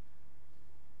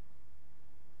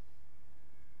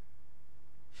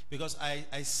 Because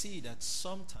I see that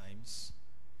sometimes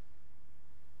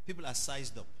people are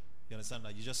sized up. You understand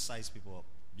that? You just size people up.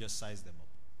 Just size them up.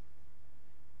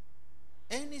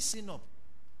 Any sin up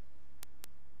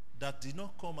that did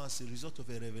not come as a result of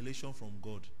a revelation from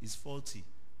God is faulty.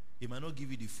 He might not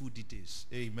give you the full details.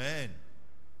 Amen.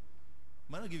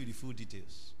 He might not give you the full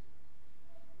details.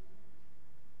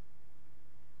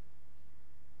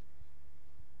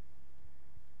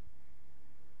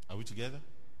 Are we together?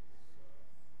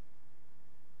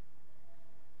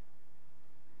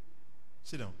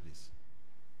 Sit down, please.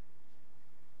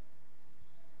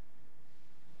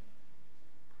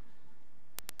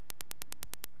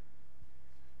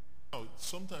 Now,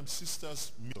 sometimes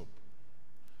sisters meet up.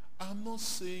 I'm not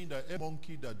saying that a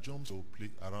monkey that jumps will play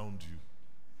around you.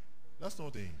 That's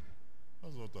not saying.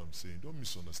 That's what I'm saying. Don't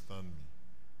misunderstand me.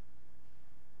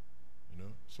 You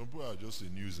know, some people are just a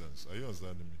nuisance. Are you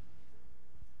understanding me?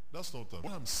 That's not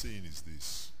what I'm saying is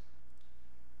this.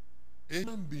 A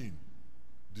human being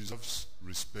deserves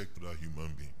respect to that human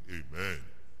being. Amen.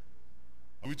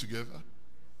 Are we together?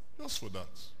 Just for that.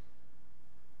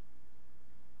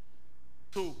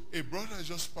 So a brother is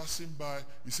just passing by.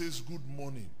 He says, good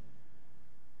morning.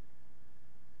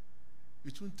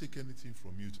 It won't take anything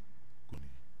from you to good morning.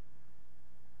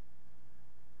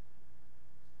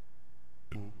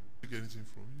 It won't take anything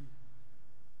from you.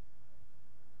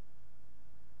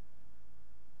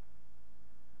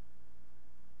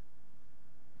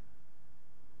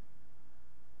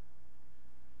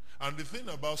 And the thing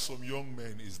about some young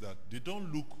men is that they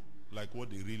don't look like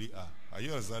what they really are. Are you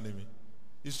understanding me?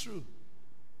 It's true.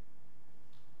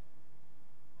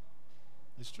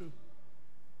 It's true.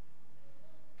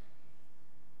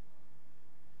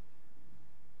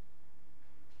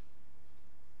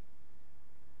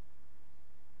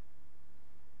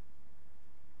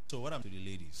 So what I'm to the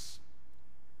ladies,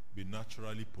 be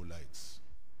naturally polite.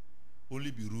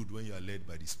 Only be rude when you are led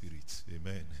by the Spirit.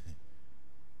 Amen.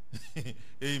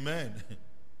 Amen.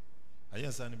 Are you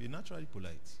understanding? Be naturally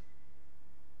polite.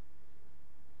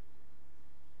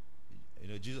 You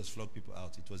know, Jesus flogged people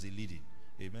out. It was a leading.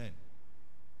 Amen.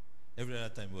 Every other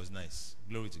time it was nice.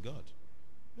 Glory to God.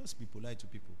 Just be polite to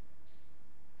people.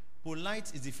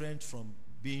 Polite is different from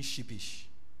being sheepish.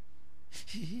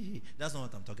 That's not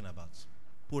what I'm talking about.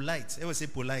 Polite. I always say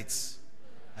polite.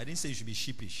 I didn't say you should be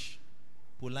sheepish.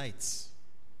 Polite.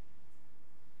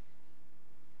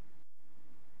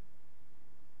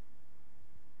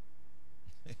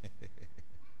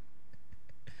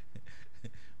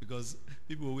 Because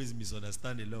people always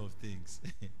misunderstand a lot of things.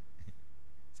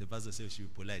 The pastor says she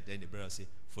should be polite. Then the brother say,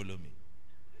 follow me.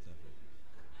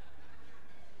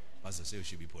 Pastor says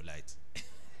she should be polite.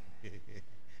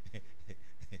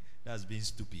 That's being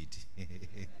stupid.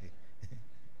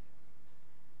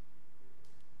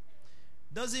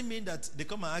 doesn't mean that they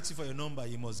come and ask you for your number,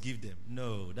 you must give them.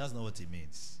 No, that's not what it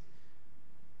means.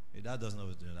 That's not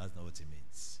what it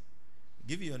means.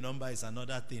 Giving your number is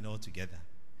another thing altogether.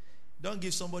 Don't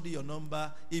give somebody your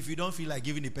number if you don't feel like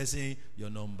giving the person your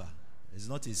number. It's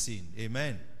not a sin.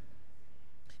 Amen.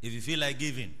 If you feel like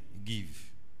giving, give.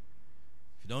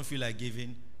 If you don't feel like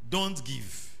giving, don't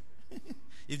give.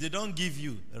 If they don't give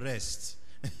you, rest.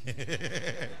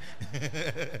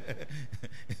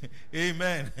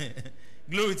 Amen.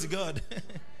 Glory to God.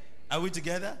 Are we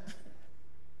together?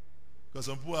 Because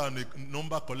some people are on a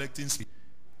number collecting speed.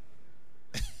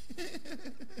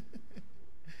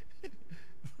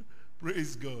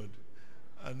 Praise God.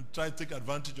 And try to take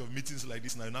advantage of meetings like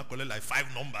this. Now you now collect like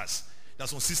 5 numbers. There's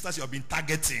some sisters you have been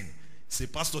targeting. Say,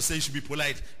 pastor says you should be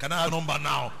polite. Can I have a number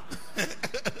now?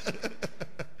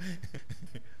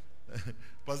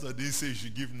 Pastor didn't say you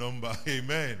should give number.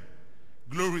 Amen.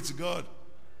 Glory to God.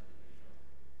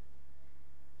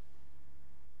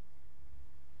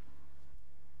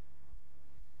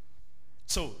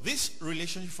 So these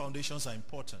relationship foundations are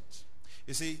important.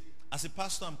 You see, as a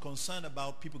pastor, I'm concerned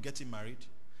about people getting married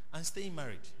and staying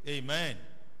married. Amen.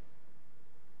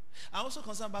 I'm also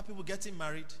concerned about people getting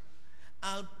married,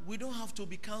 and we don't have to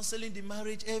be counseling the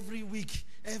marriage every week.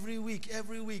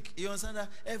 You understand that?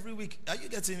 Every week. Are you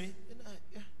getting me?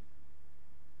 Yeah.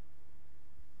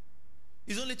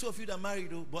 It's only 2 of you that are married,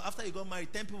 though. But after you got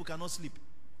married, 10 people cannot sleep.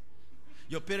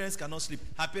 Your parents cannot sleep.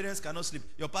 Her parents cannot sleep.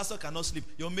 Your pastor cannot sleep.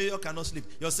 Your mayor cannot sleep.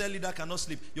 Your cell leader cannot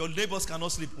sleep. Your neighbors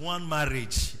cannot sleep. One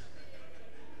marriage.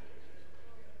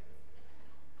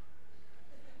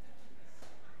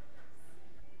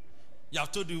 You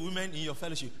have told the women in your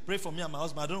fellowship, pray for me and my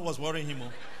husband. I don't know what's worrying him.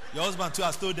 Your husband too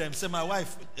has told them, say, my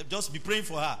wife, just be praying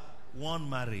for her. One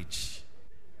marriage.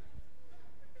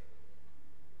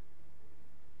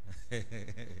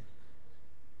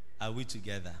 Are we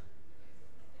together?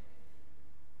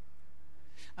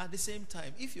 At the same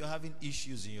time, if you're having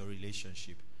issues in your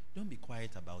relationship, don't be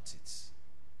quiet about it.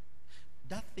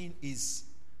 That thing is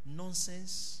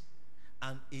nonsense,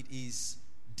 and it is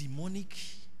demonic.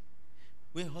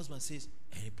 When husband says,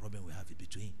 any problem we have is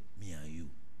between me and you,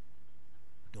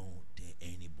 don't tell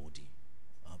anybody.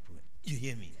 You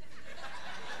hear me?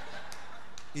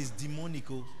 It's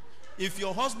demonical. If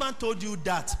your husband told you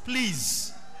that,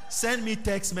 please send me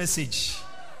text message.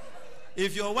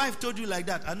 If your wife told you like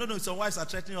that, I don't know if some wives are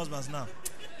threatening husbands now.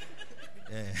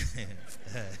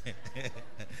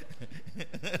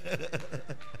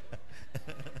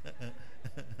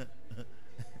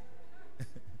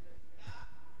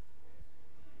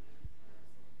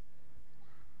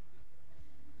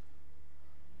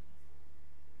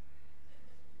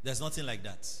 There's nothing like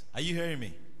that. Are you hearing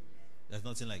me? There's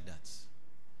nothing like that.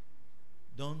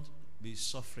 Don't be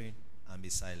suffering and be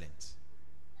silent.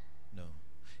 No.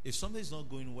 If something is not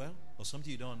going well or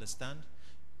something you don't understand,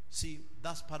 see,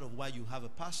 that's part of why you have a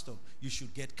pastor. You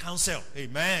should get counsel.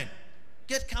 Amen.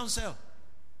 Get counsel.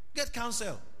 Get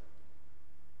counsel.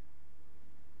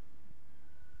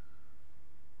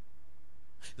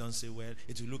 Don't say, well,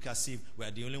 it will look as if we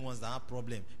are the only ones that have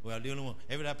problem. We are the only one.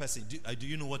 Every other person. Do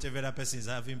you know what every other person is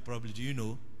having problem? Do you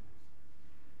know?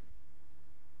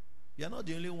 You are not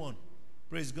the only one.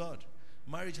 Praise God.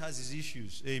 Marriage has its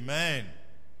issues. Amen.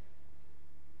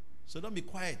 So don't be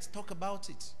quiet. Talk about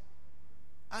it.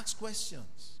 Ask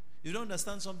questions. You don't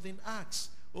understand something,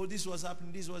 ask. Oh, this was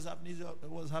happening, this was happening, this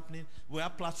was happening. We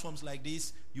have platforms like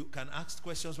this. You can ask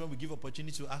questions when we give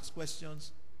opportunity to ask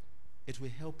questions. It will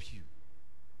help you.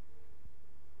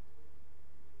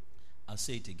 I'll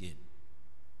say it again.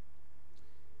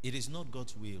 It is not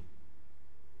God's will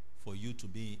for you to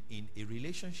be in a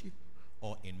relationship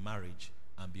or in marriage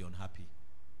and be unhappy.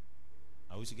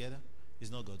 Are we together?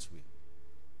 It's not God's will.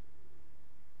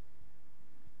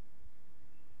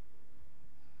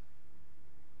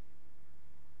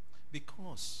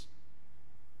 Because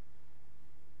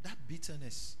that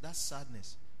bitterness, that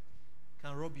sadness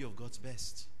can rob you of God's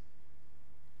best.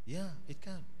 Yeah, it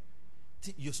can.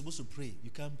 You're supposed to pray. You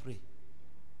can't pray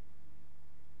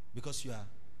because you are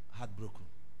heartbroken.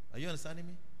 Are you understanding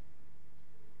me?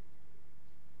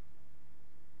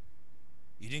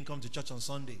 You didn't come to church on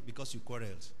Sunday because you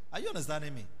quarreled. Are you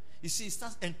understanding me? You see, it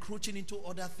starts encroaching into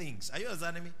other things. Are you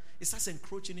understanding me? It starts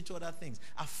encroaching into other things,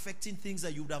 affecting things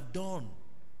that you would have done.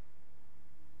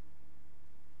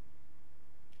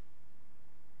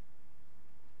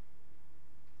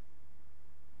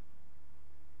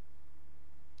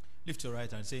 Lift your right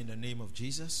hand and say, in the name of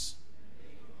Jesus,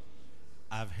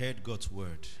 I've heard God's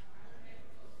word.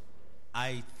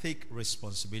 I take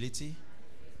responsibility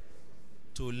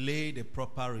to lay the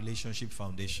proper relationship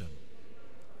foundation.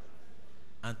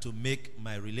 and to make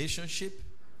my relationship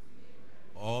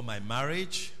or my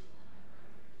marriage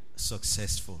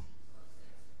successful.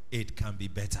 It can be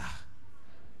better.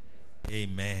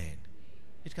 Amen.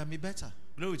 It can be better.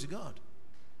 Glory to God.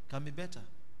 It can be better.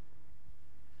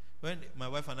 When my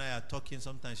wife and I are talking,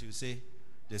 sometimes she will say,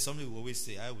 there's something we always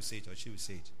say, I will say it or she will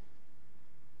say it.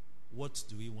 What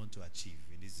do we want to achieve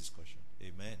in this discussion?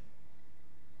 Amen.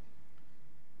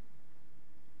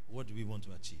 What do we want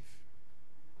to achieve?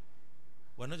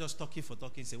 We're not just talking for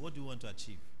talking. Say, what do you want to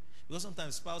achieve? Because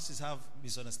sometimes spouses have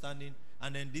misunderstanding,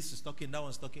 and then this is talking, that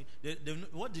one's talking.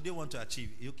 What do they want to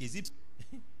achieve? Okay,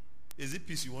 is it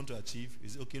peace you want to achieve?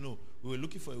 Is it okay? No, we were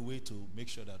looking for a way to make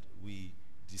sure that we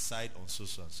decide on so.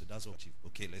 So that's what we achieve.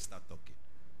 Okay, let's start talking.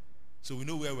 So we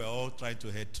know where we're all trying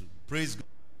to head to. Praise God.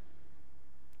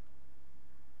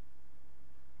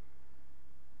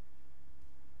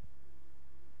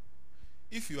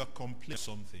 If you are complaining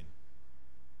something,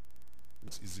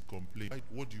 what is the complaint?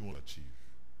 What do you want to achieve?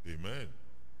 Amen.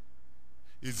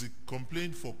 Is it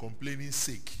complaint for complaining's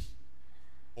sake?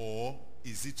 Or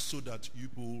is it so that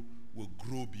people will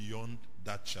grow beyond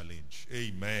that challenge?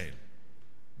 Amen.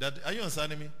 Are you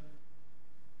understanding me?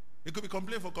 It could be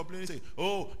complaint for complaining sake.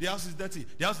 Oh, the house is dirty.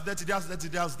 The house is dirty. The house is dirty.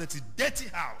 The house is dirty. Dirty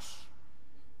house.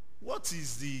 What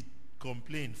is the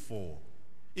complaint for?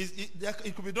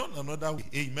 It could be done another way.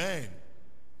 Amen.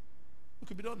 It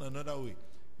could be done another way.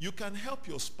 You can help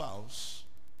your spouse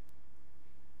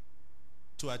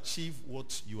to achieve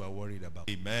what you are worried about.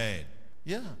 Amen.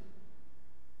 Yeah.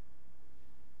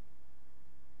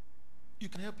 You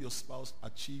can help your spouse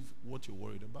achieve what you're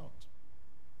worried about.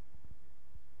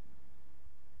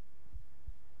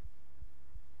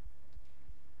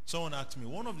 Someone asked me,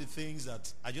 one of the things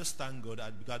that I just thank God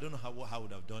at, because I don't know how I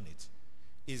would have done it,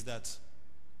 is that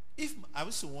if I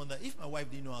used to wonder if my wife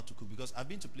didn't know how to cook, because I've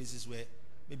been to places where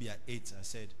maybe at 8 I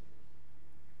said,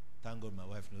 thank God my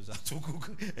wife knows how to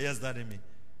cook. You understand me?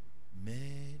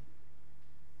 Man,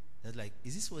 that's like,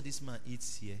 is this what this man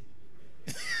eats here?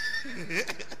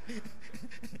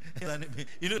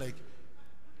 You know, like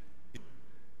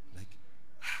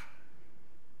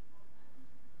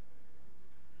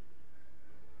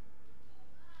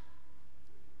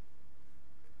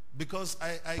because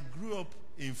I grew up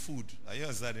in food. Are you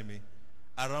understanding me?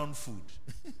 Around food.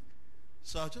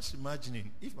 So I was just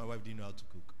imagining if my wife didn't know how to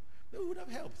cook, maybe it would have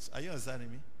helped. Are you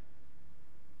understanding me?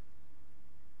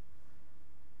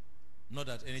 Not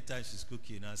that anytime she's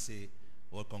cooking, I say,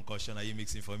 what concoction are you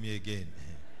mixing for me again?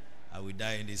 I will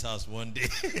die in this house one day.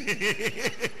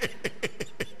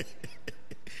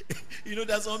 You know,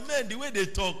 there's some men, the way they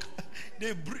talk,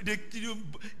 they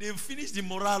finish the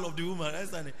morale of the woman.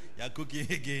 You're cooking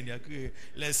again. You're cooking.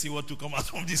 Let's see what to come out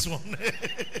from this one.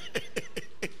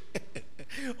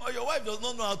 Or your wife does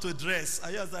not know how to dress.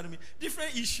 Are you understanding me?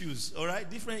 Different issues, all right?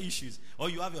 Different issues. Or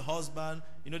you have a husband.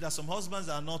 You know, there's some husbands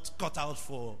that are not cut out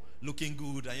for looking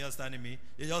good. Are you understanding me?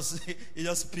 You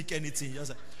just pick anything. You just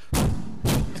like,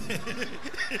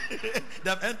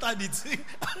 they've entered the thing.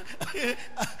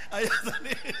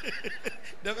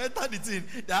 They've entered the thing.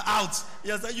 They're out.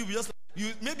 Yes, you just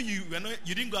maybe you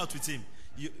didn't go out with him.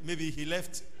 Maybe he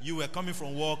left. You were coming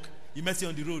from work. You met him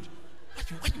on the road.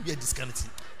 Why you wear this kind of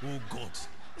thing? Oh God!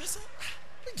 I said, why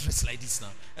you dress like this now?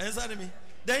 And you understand me?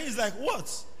 Then he's like,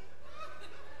 what?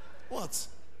 What?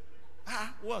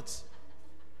 What?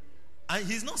 And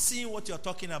he's not seeing what you're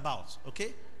talking about.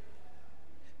 Okay?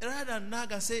 Rather than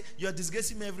nag and say, you're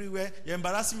disgracing me everywhere, you're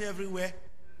embarrassing me everywhere,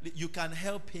 you can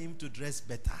help him to dress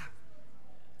better.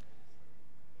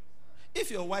 If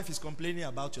your wife is complaining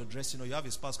about your dressing, or you have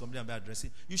a spouse complaining about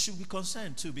dressing, you should be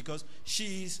concerned too, because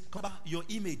she is about your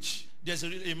image. There's a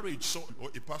marriage, so, or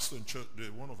a pastor in church,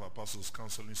 one of our pastors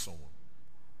counseling someone,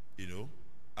 you know,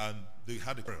 and they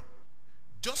had a quarrel.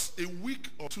 Just a week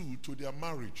or two to their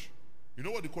marriage. You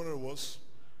know what the quarrel was?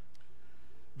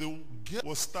 The girl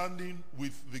was standing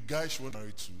with the guy she was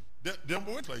married to. They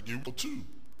went like a week or two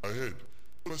ahead.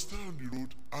 They were standing on the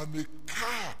road and a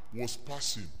car was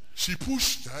passing. She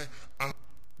pushed her and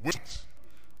went.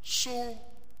 So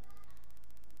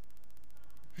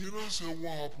he now said,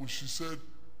 what happened? She said,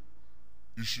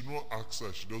 you should not ask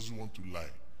her. She doesn't want to lie.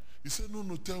 He said, no,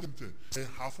 tell him.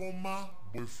 Her former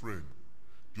boyfriend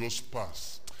just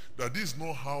passed. That this is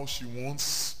not how she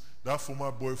wants that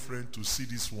former boyfriend to see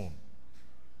this one.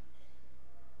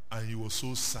 And he was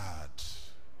so sad.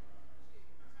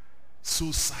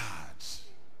 So sad.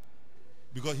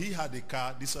 Because he had a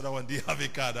car, this other one didn't have a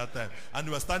car at that time. And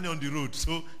they were standing on the road.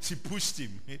 So she pushed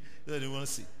him. They didn't want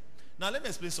to see. Now let me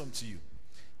explain something to you.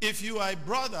 If you are a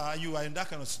brother, you are in that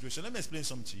kind of situation, let me explain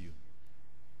something to you.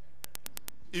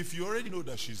 If you already know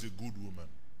that she's a good woman,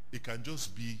 it can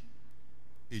just be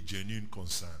a genuine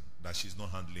concern that she's not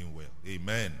handling well.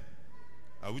 Amen.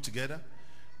 Are we together?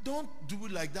 Don't do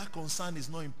it like that concern is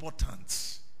not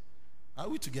important. Are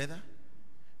we together?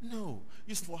 No.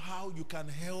 It's for how you can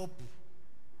help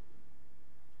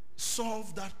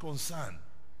solve that concern.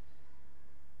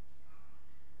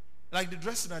 Like the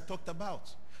dressing I talked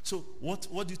about. So what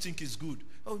do you think is good?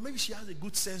 Oh, maybe she has a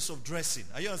good sense of dressing.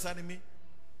 Are you understanding me?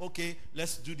 Okay,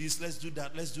 let's do this, let's do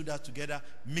that together.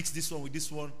 Mix this one with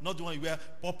this one. Not the one you wear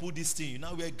purple this thing. You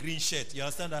now wear green shirt. You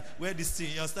understand that? Wear this thing.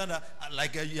 You understand that?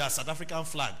 Like your South African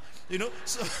flag. You know?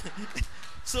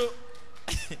 So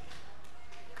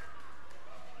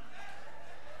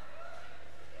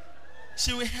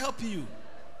she will help you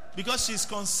because she's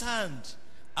concerned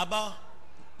about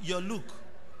your look.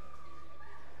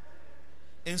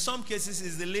 In some cases,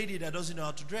 it's the lady that doesn't know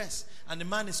how to dress. And the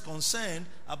man is concerned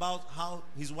about how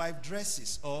his wife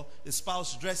dresses or his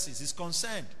spouse dresses. He's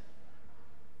concerned.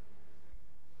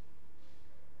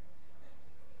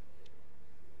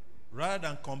 Rather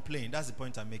than complain, that's the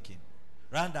point I'm making.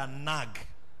 Rather than nag,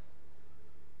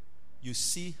 you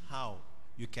see how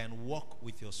you can work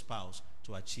with your spouse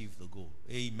to achieve the goal.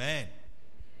 Amen.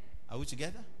 Are we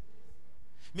together?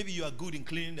 Maybe you are good in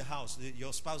cleaning the house.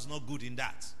 Your spouse is not good in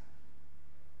that.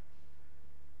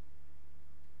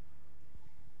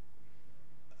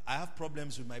 I have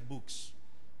problems with my books.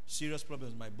 Serious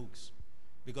problems with my books.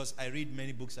 Because I read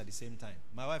many books at the same time.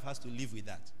 My wife has to live with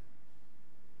that.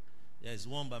 There's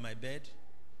one by my bed.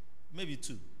 Maybe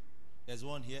two. There's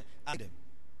one here. Are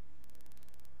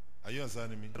you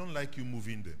understanding me? I don't like you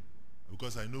moving them.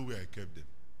 Because I know where I kept them.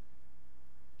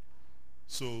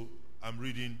 So I'm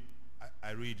reading.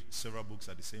 I read several books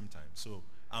at the same time. So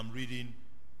I'm reading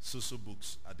so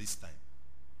books at this time.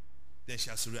 Then she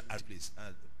has to read at place.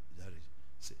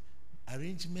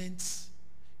 Arrangements,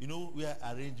 you know where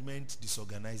arrangement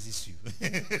disorganizes you.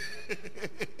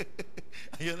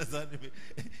 You understand me?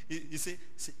 You say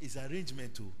it's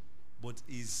arrangement too, but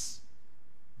it's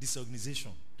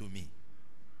disorganization to me.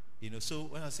 You know, so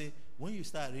when I say, when you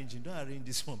start arranging, don't arrange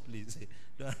this one, please.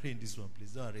 Don't arrange this one,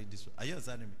 please. Don't arrange this one. Are you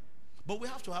understanding me? But we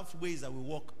have to have ways that we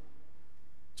work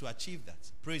to achieve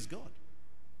that. Praise God.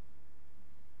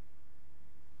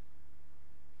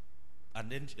 And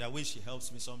then the way she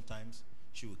helps me sometimes,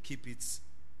 she will keep it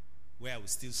where I will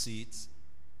still see it.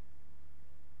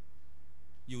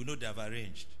 You will know they have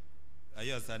arranged. Are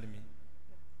you understanding me?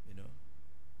 You know?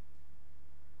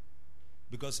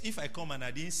 Because if I come and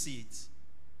I didn't see it,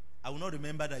 I will not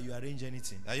remember that you arranged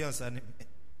anything. Are you understanding me?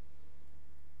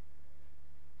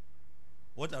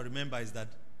 What I remember is that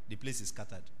the place is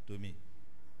scattered to me.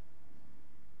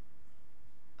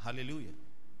 Hallelujah.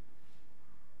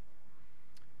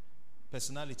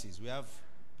 Personalities. We have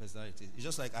personalities. It's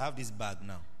just like I have this bag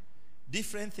now.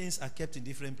 Different things are kept in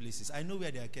different places. I know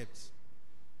where they are kept.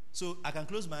 So I can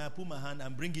close my eye, put my hand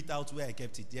and bring it out where I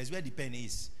kept it. There's where the pen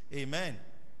is. Amen.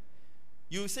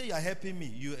 You say you are helping me.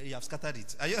 You have scattered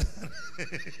it. Are you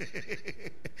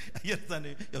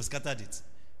understanding? You have scattered it.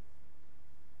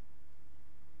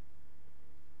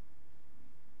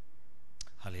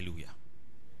 Hallelujah.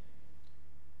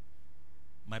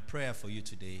 My prayer for you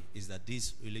today is that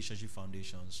these relationship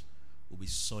foundations will be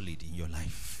solid in your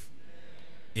life.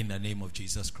 In the name of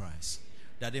Jesus Christ.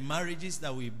 That the marriages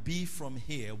that will be from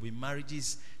here will be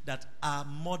marriages that are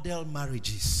model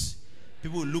marriages.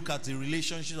 People will look at the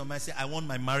relationship and might say, I want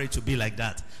my marriage to be like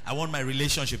that. I want my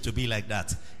relationship to be like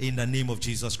that. In the name of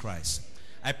Jesus Christ.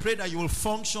 I pray that you will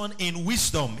function in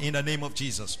wisdom in the name of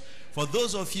Jesus. For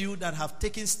those of you that have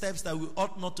taken steps that we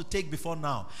ought not to take before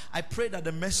now, I pray that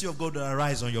the mercy of God will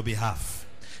arise on your behalf.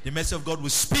 The mercy of God will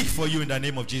speak for you in the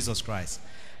name of Jesus Christ.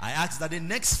 I ask that the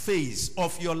next phase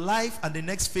of your life and the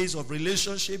next phase of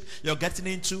relationship you're getting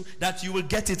into, that you will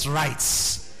get it right.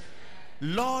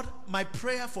 Lord, my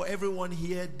prayer for everyone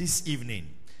here this evening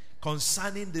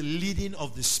concerning the leading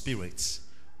of the Spirit.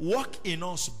 Work in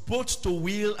us both to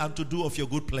will and to do of your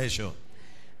good pleasure.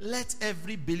 Let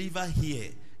every believer here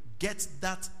get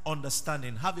that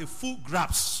understanding, have a full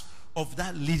grasp of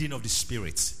that leading of the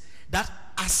Spirit, that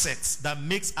asset that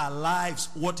makes our lives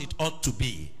what it ought to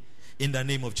be, in the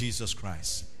name of Jesus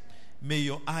Christ. May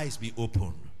your eyes be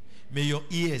open. May your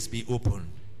ears be open.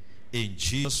 In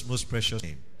Jesus' most precious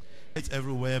name. Let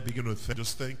everywhere begin to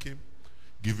just thank him.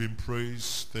 Give him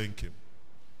praise. Thank him.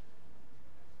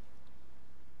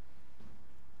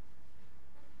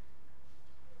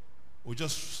 We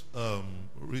just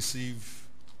receive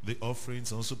the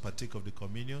offerings and also partake of the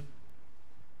communion.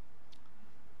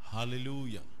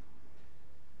 Hallelujah.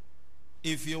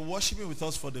 If you're worshiping with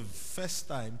us for the first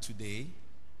time today,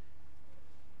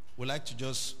 we'd like to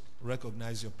just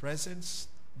recognize your presence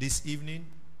this evening.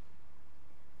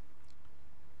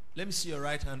 Let me see your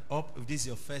right hand up. If this is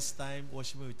your first time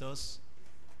worshiping with us,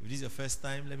 if this is your first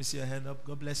time, let me see your hand up.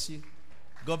 God bless you.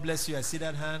 God bless you. I see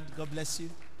that hand. God bless you.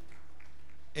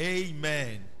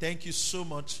 Amen. Thank you so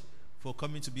much for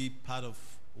coming to be part of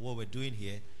what we're doing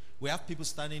here. We have people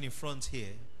standing in front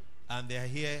here, and they are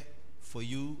here for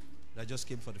you that just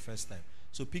came for the first time.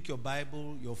 So pick your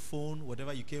Bible, your phone,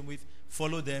 whatever you came with,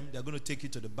 follow them. They're going to take you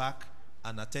to the back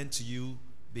and attend to you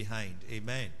behind.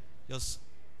 Amen. Just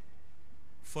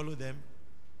follow them.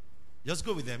 Just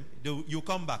go with them. You'll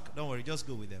come back. Don't worry. Just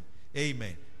go with them.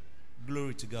 Amen.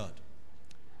 Glory to God.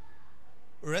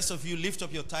 The rest of you, lift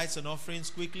up your tithes and offerings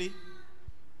quickly.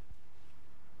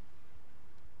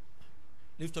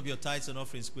 Lift up your tithes and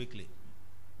offerings quickly.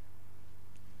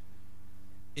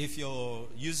 If you're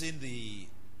using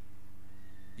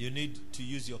you need to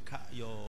use your